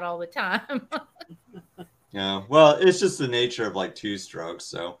engine out all the time. Yeah. Well, it's just the nature of like two strokes.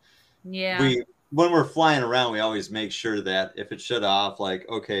 So Yeah. when we're flying around, we always make sure that if it shut off, like,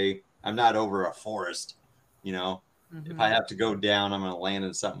 okay, I'm not over a forest, you know. If I have to go down, I'm going to land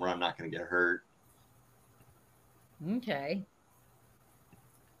in something where I'm not going to get hurt. Okay.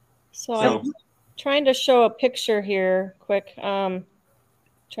 So I'm trying to show a picture here quick. Trying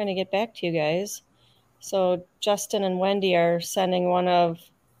to get back to you guys. So Justin and Wendy are sending one of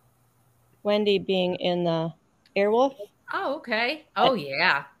Wendy being in the Airwolf. Oh, okay. Oh,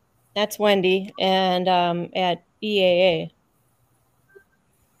 yeah. That's Wendy, and at EAA.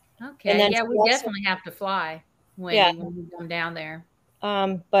 Okay. And then Yeah, we also- definitely have to fly when we come down there.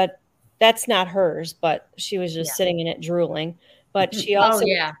 But that's not hers, but she was just sitting in it drooling. But she also,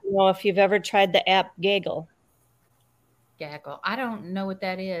 yeah. you know, if you've ever tried the app Gaggle. Gaggle. I don't know what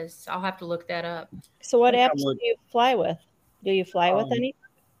that is. I'll have to look that up. So what apps do you fly with? Do you fly with any?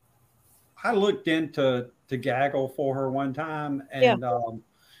 I looked into Gaggle for her one time, and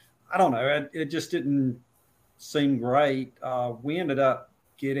I don't know. It just didn't seem great. We ended up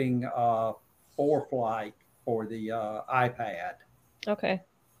getting ForeFlight for the iPad. Okay.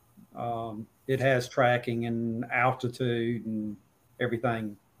 It has tracking and altitude and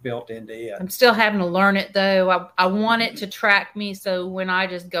everything built into it. I'm still having to learn it, though. I want it to track me, so when I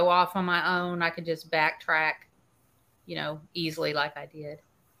just go off on my own, I can just backtrack, you know, easily like I did.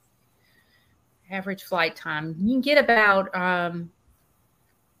 Average flight time. You can get about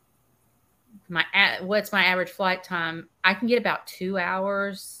what's my average flight time? I can get about 2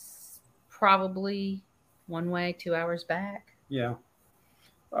 hours, probably one way, 2 hours back. Yeah.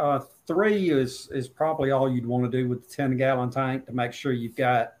 3 is probably all you'd want to do with the 10-gallon tank to make sure you've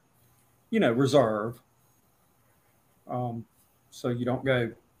got, you know, reserve. So you don't go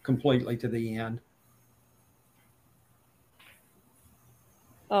completely to the end.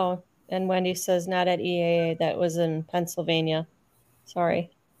 Oh, and Wendy says not at EAA. That was in Pennsylvania. Sorry.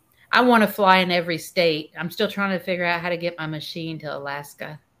 I want to fly in every state. I'm still trying to figure out how to get my machine to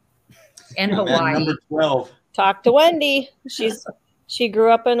Alaska and Hawaii. Number 12. Talk to Wendy. She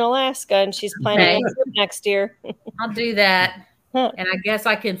grew up in Alaska and she's planning a trip next year. I'll do that. And I guess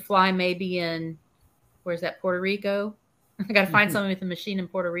I can fly maybe in, where's that, Puerto Rico? I got to find something with a machine in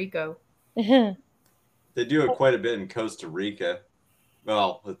Puerto Rico. They do it quite a bit in Costa Rica.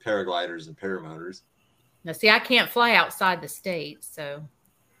 Well, with paragliders and paramotors. Now, see, I can't fly outside the state, so.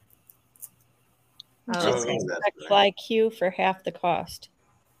 Just expect fly Q for half the cost.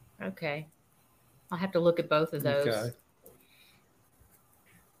 Okay. I'll have to look at both of those. Okay.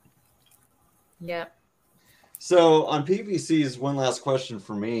 Yep. So on PPCs, one last question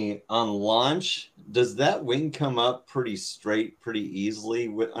for me. On launch, does that wing come up pretty straight, pretty easily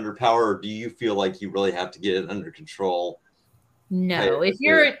with under power, or do you feel like you really have to get it under control? No, if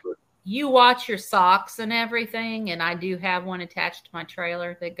you watch your socks and everything, and I do have one attached to my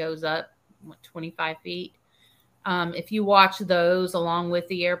trailer that goes up 25 feet. If you watch those along with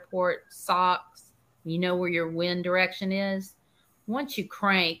the airport socks, you know where your wind direction is. Once you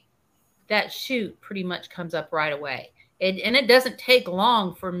crank, that chute pretty much comes up right away. And it doesn't take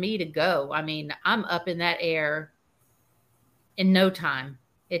long for me to go. I mean, I'm up in that air in no time.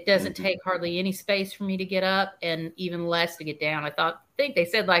 It doesn't take hardly any space for me to get up and even less to get down. I think they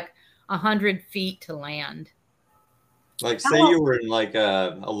said like 100 feet to land. Like, say you were in like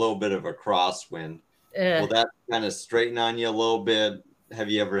a little bit of a crosswind. Will that kind of straighten on you a little bit? Have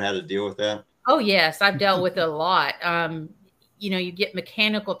you ever had to deal with that? Oh, yes. I've dealt with it a lot. You get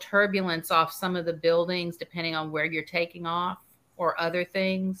mechanical turbulence off some of the buildings, depending on where you're taking off or other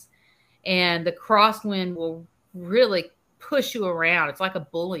things. And the crosswind will really push you around. It's like a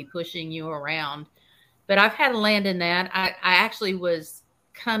bully pushing you around. But I've had to land in that. I actually was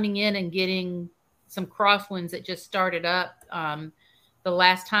coming in and getting some crosswinds that just started up the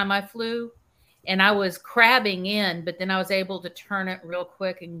last time I flew. And I was crabbing in, but then I was able to turn it real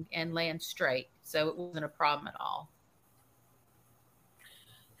quick and land straight. So it wasn't a problem at all.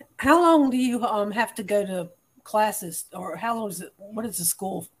 How long do you have to go to classes, or how long is it? What is the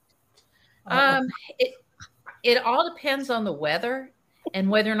school? It all depends on the weather and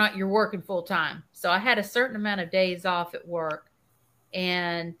whether or not you're working full time. So I had a certain amount of days off at work,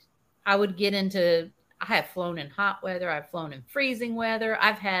 and I would get into. I have flown in hot weather. I've flown in freezing weather.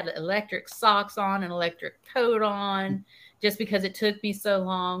 I've had electric socks on and electric coat on just because it took me so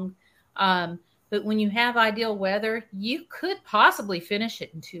long. But when you have ideal weather, you could possibly finish it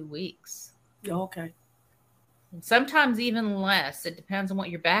in 2 weeks. Okay. And sometimes even less. It depends on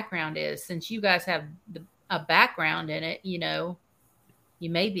what your background is. Since you guys have a background in it, you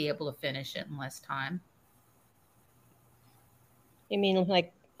may be able to finish it in less time. You mean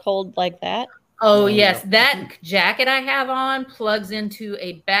like cold like that? Oh, yes. That jacket I have on plugs into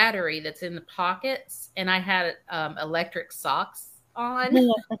a battery that's in the pockets, and I had electric socks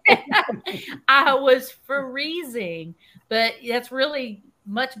on. I was freezing, but that's really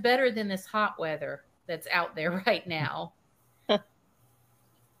much better than this hot weather that's out there right now.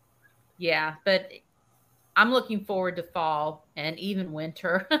 Yeah, but I'm looking forward to fall and even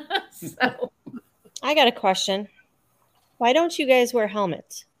winter. So I got a question. Why don't you guys wear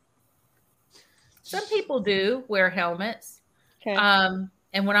helmets? some people do wear helmets. Okay.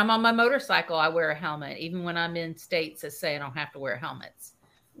 And when I'm on my motorcycle, I wear a helmet, even when I'm in states that say I don't have to wear helmets.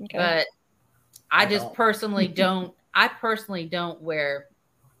 Okay. But I just don't. personally don't. I personally don't wear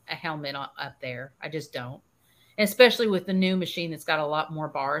a helmet up there. I just don't. And especially with the new machine that's got a lot more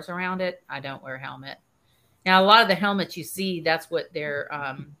bars around it, I don't wear a helmet. Now, a lot of the helmets you see, that's what their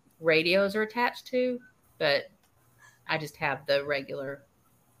radios are attached to. But I just have the regular,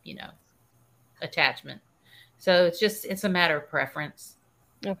 attachment. So it's a matter of preference.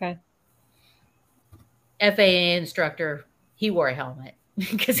 Okay. FAA instructor, he wore a helmet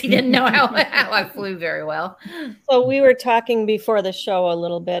because he didn't know how I flew very well. So we were talking before the show a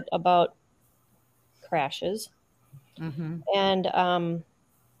little bit about crashes. Mm-hmm. And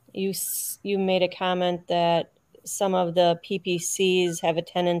you made a comment that some of the PPCs have a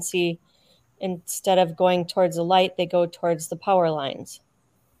tendency, instead of going towards the light, they go towards the power lines.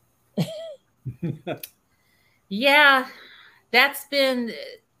 Yeah,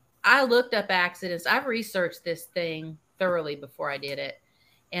 I looked up accidents. I've researched this thing thoroughly before I did it.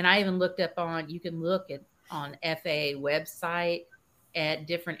 And I even looked up you can look on FAA website at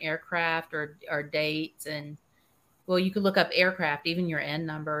different aircraft or dates. And well, you could look up aircraft, even your N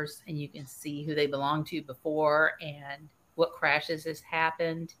numbers, and you can see who they belong to before and what crashes has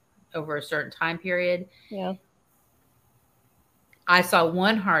happened over a certain time period. Yeah. I saw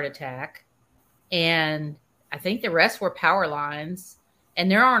one heart attack, and I think the rest were power lines,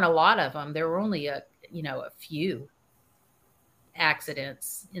 and there aren't a lot of them. There were only a few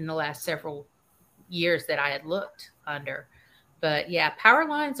accidents in the last several years that I had looked under. But yeah, power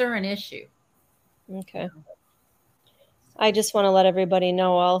lines are an issue. Okay. I just want to let everybody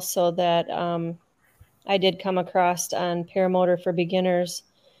know also that I did come across on Paramotor for Beginners.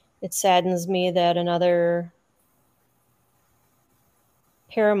 It saddens me that another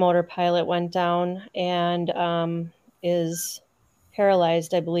paramotor pilot went down and is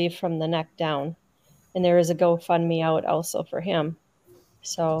paralyzed, I believe, from the neck down. And there is a GoFundMe out also for him.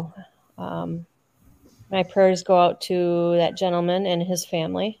 So my prayers go out to that gentleman and his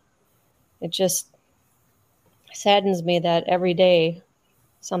family. It just saddens me that every day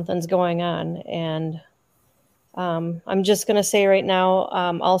something's going on. And I'm just going to say right now,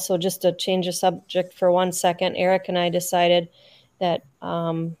 also just to change the subject for 1 second, Eric and I decided that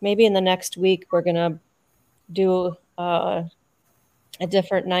maybe in the next week we're going to do a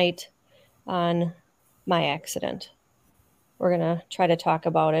different night on my accident. We're going to try to talk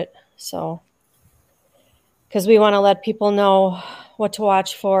about it. So, because we want to let people know what to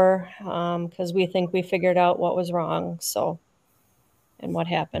watch for, because we think we figured out what was wrong, so, and what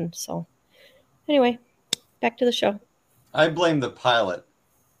happened. So anyway, back to the show. I blame the pilot.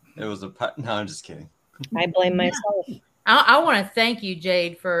 It was no, I'm just kidding. I blame myself. I want to thank you,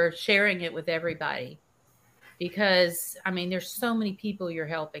 Jade, for sharing it with everybody, because I mean, there's so many people you're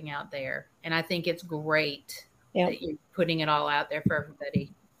helping out there, and I think it's great that you're putting it all out there for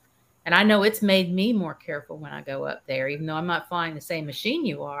everybody. And I know it's made me more careful when I go up there, even though I'm not flying the same machine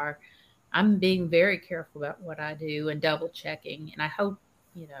you are. I'm being very careful about what I do and double checking. And I hope,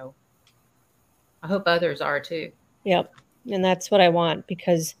 I hope others are too. Yep. And that's what I want,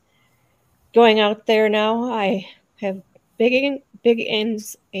 because going out there now, I have big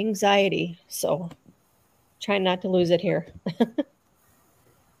anxiety. So trying not to lose it here.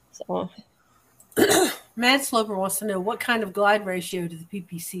 So Mad Sloper wants to know, what kind of glide ratio do the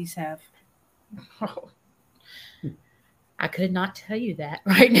PPCs have? Oh, I could not tell you that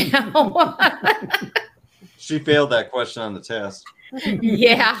right now. She failed that question on the test.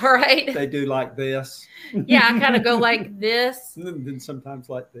 Yeah, right. They do like this. Yeah, I kind of go like this. And then sometimes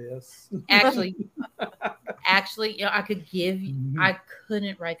like this. Actually, I could give you, I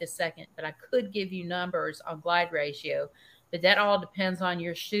couldn't right this second, but I could give you numbers on glide ratio. But that all depends on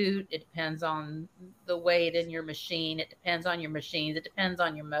your chute. It depends on the weight in your machine. It depends on your machines. It depends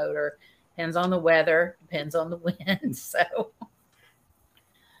on your motor. Depends on the weather. Depends on the wind. So,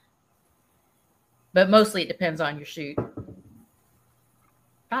 but mostly it depends on your chute. I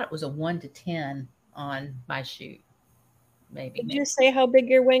thought it was a 1 to 10 on my chute. Maybe. Did you say how big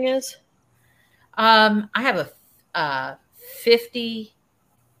your wing is? I have a 550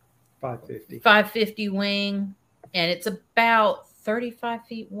 wing, and it's about 35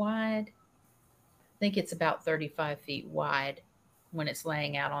 feet wide. I think it's about 35 feet wide when it's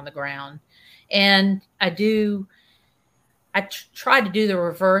laying out on the ground. And I try to do the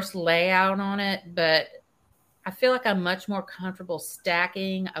reverse layout on it, but I feel like I'm much more comfortable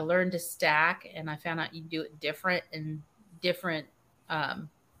stacking. I learned to stack, and I found out you do it different and different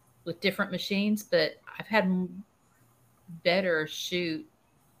with different machines, but I've had better chute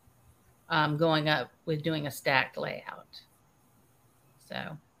going up with doing a stacked layout.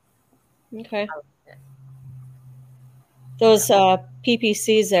 So, okay. Those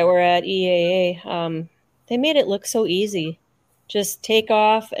PPCs that were at EAA, they made it look so easy. Just take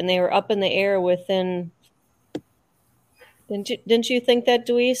off, and they were up in the air within. Didn't you think that,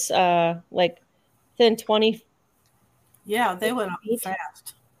 Deweese? Like within 20. Yeah, they went up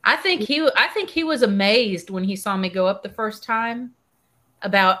fast. I think he was amazed when he saw me go up the first time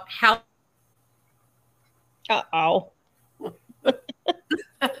about how. Hold on,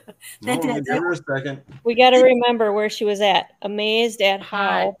 give her a second. We got to remember where she was at. Amazed at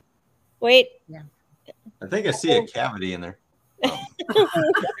how. Wait. Yeah. I think I see a cavity in there.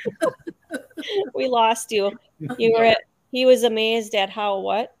 We lost you. You were at. He was amazed at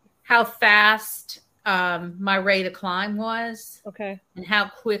how fast my rate of climb was. Okay. And how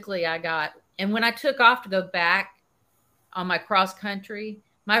quickly I got. And when I took off to go back on my cross country,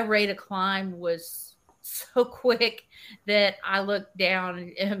 my rate of climb was so quick that I looked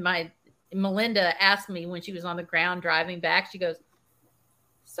down, and Melinda asked me when she was on the ground driving back, she goes,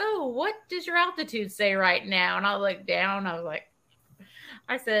 "So what does your altitude say right now?" And I looked down,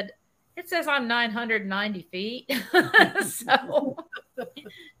 I said, "It says I'm 990 feet." So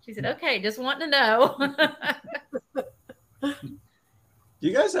she said, "Okay, just wanting to know." Do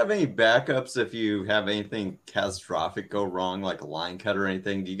you guys have any backups if you have anything catastrophic go wrong, like a line cut or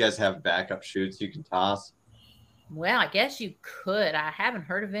anything? Do you guys have backup chutes you can toss? Well, I guess you could. I haven't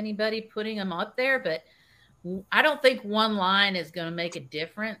heard of anybody putting them up there, but I don't think one line is going to make a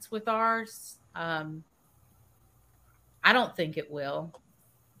difference with ours. I don't think it will.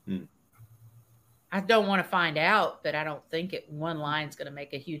 I don't want to find out, but I don't think one line is going to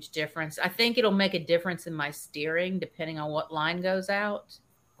make a huge difference. I think it'll make a difference in my steering, depending on what line goes out.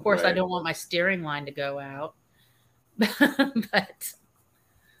 Of course, right. I don't want my steering line to go out, but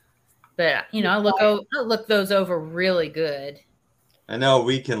I'll look those over really good. I know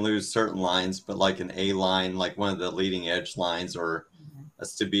we can lose certain lines, but like an A line, like one of the leading edge lines, or a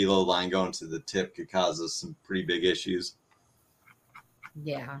stabilo line going to the tip could cause us some pretty big issues.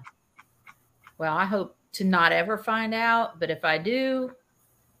 Yeah. Well, I hope to not ever find out, but if I do,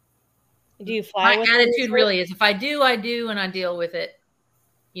 you fly? My attitude really is, if I do, I do, and I deal with it.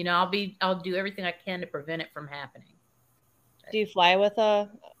 I'll do everything I can to prevent it from happening. Do you fly with a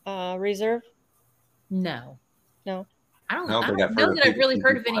reserve? No. No. I don't know that I've really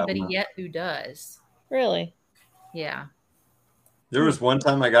heard of anybody yet who does. Really? Yeah. There was one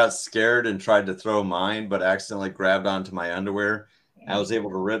time I got scared and tried to throw mine, but accidentally grabbed onto my underwear. I was able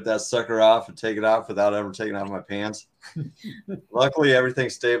to rip that sucker off and take it off without ever taking off my pants. Luckily, everything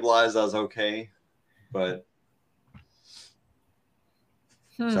stabilized. I was okay, but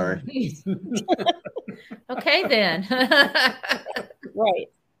sorry. Okay, then. Right.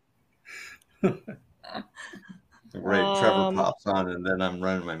 Right, Trevor pops on, and then I'm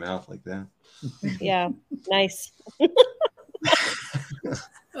running my mouth like that. Yeah. Nice.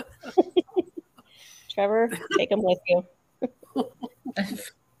 Trevor, take him with you.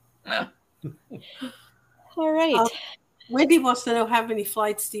 All right. Wendy wants to know how many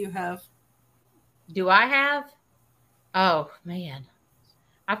flights do you have? Do I have? Oh man,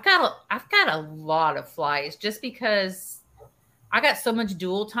 I've got a lot of flights just because I got so much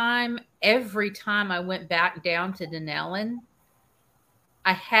dual time. Every time I went back down to Denellen,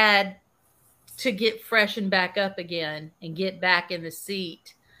 I had to get freshened back up again and get back in the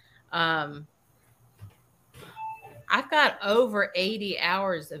seat. I've got over 80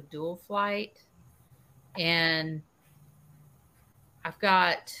 hours of dual flight, and I've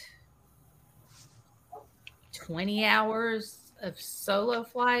got 20 hours of solo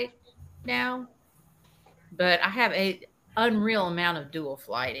flight now, but I have an unreal amount of dual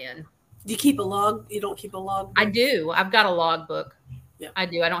flight in. Do you keep a log? You don't keep a log? I do. I've got a logbook. Yeah. I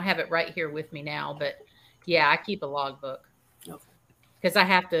do. I don't have it right here with me now, but yeah, I keep a logbook. Okay. Because I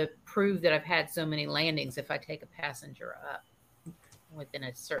have to prove that I've had so many landings if I take a passenger up within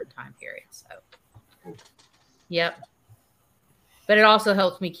a certain time period. So, yep. But it also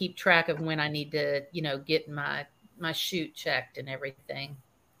helps me keep track of when I need to, get my chute checked and everything.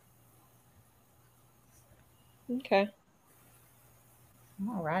 Okay.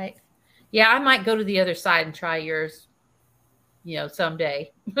 All right. Yeah, I might go to the other side and try yours,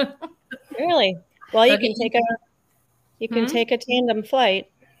 someday. Really? Well, you Okay. can take a tandem flight.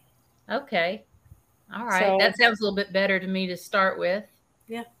 Okay. All right. So- That sounds a little bit better to me to start with.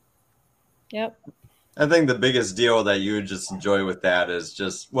 Yep. I think the biggest deal that you would just enjoy with that is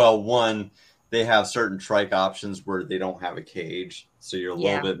just, well, one, they have certain trike options where they don't have a cage, so you're a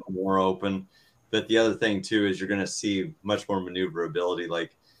Yeah. little bit more open. But the other thing too is you're going to see much more maneuverability.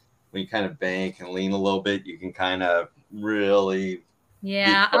 Like when you kind of bank and lean a little bit, you can kind of really.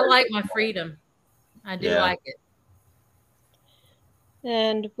 Yeah, I like my freedom. I do Yeah. like it.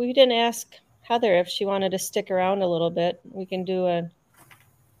 And we didn't ask Heather if she wanted to stick around a little bit. We can do a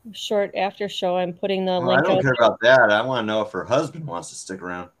short after show. I'm putting the Well, I link don't out care there. about that. I want to know if her husband wants to stick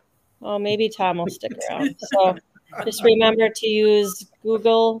around. Oh, maybe Tom will stick around. So just remember to use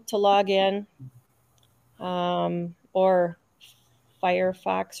Google to log in, or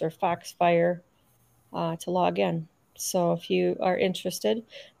Firefox or Foxfire to log in. So if you are interested,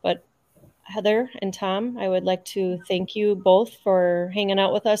 but Heather and Tom, I would like to thank you both for hanging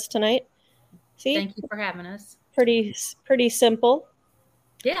out with us tonight. See, Thank you for having us. pretty simple.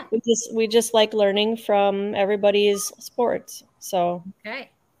 Yeah. We just like learning from everybody's sports. So Okay.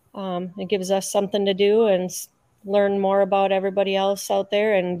 it gives us something to do and learn more about everybody else out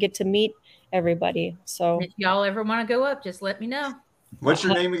there and get to meet everybody. So If y'all ever want to go up, just let me know. What's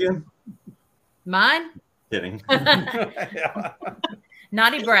your name again? Mine? Kidding. Yeah.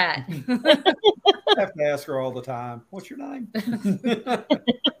 Naughty Brat. I have to ask her all the time, what's your name?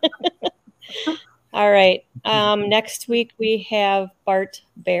 all right. Next week we have Bart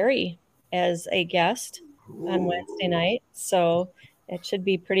Berry as a guest on Wednesday night. So it should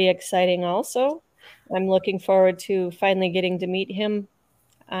be pretty exciting also. I'm looking forward to finally getting to meet him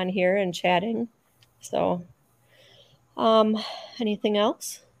on here and chatting. So anything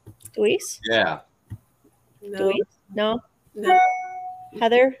else? Luis? Yeah. No. Luis? No? No.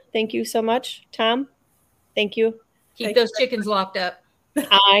 Heather, thank you so much. Tom, thank you. Keep Thank those chickens locked up.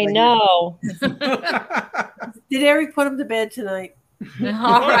 I know. Did Eric put him to bed tonight?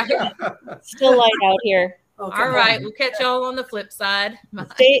 All right. Still light out here. Okay. All right. We'll catch y'all on the flip side.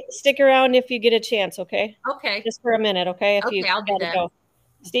 Stick around if you get a chance, okay? Okay. Just for a minute, okay? If Okay, I'll do gotta that. go.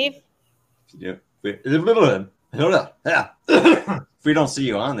 Steve? Yeah. If we don't see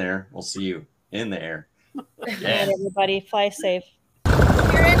you on there, we'll see you in the air. Good night, everybody. Fly safe.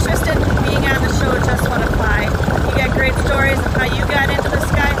 If you're interested in being on the show Just Want to Fly, you got great stories of how you got into the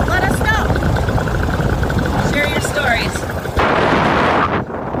sky, let us know. Share your stories.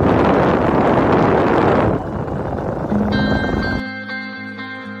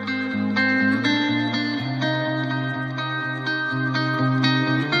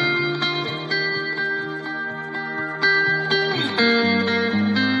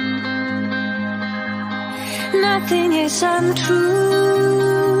 Nothing is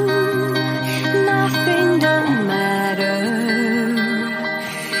untrue. Nothing don't matter.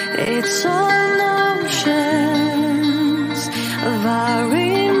 It's all notions of our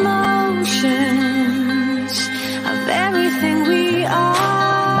emotions, of everything we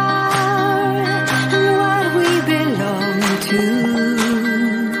are and what we belong to,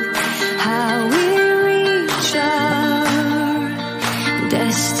 how we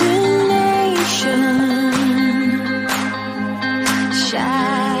shine.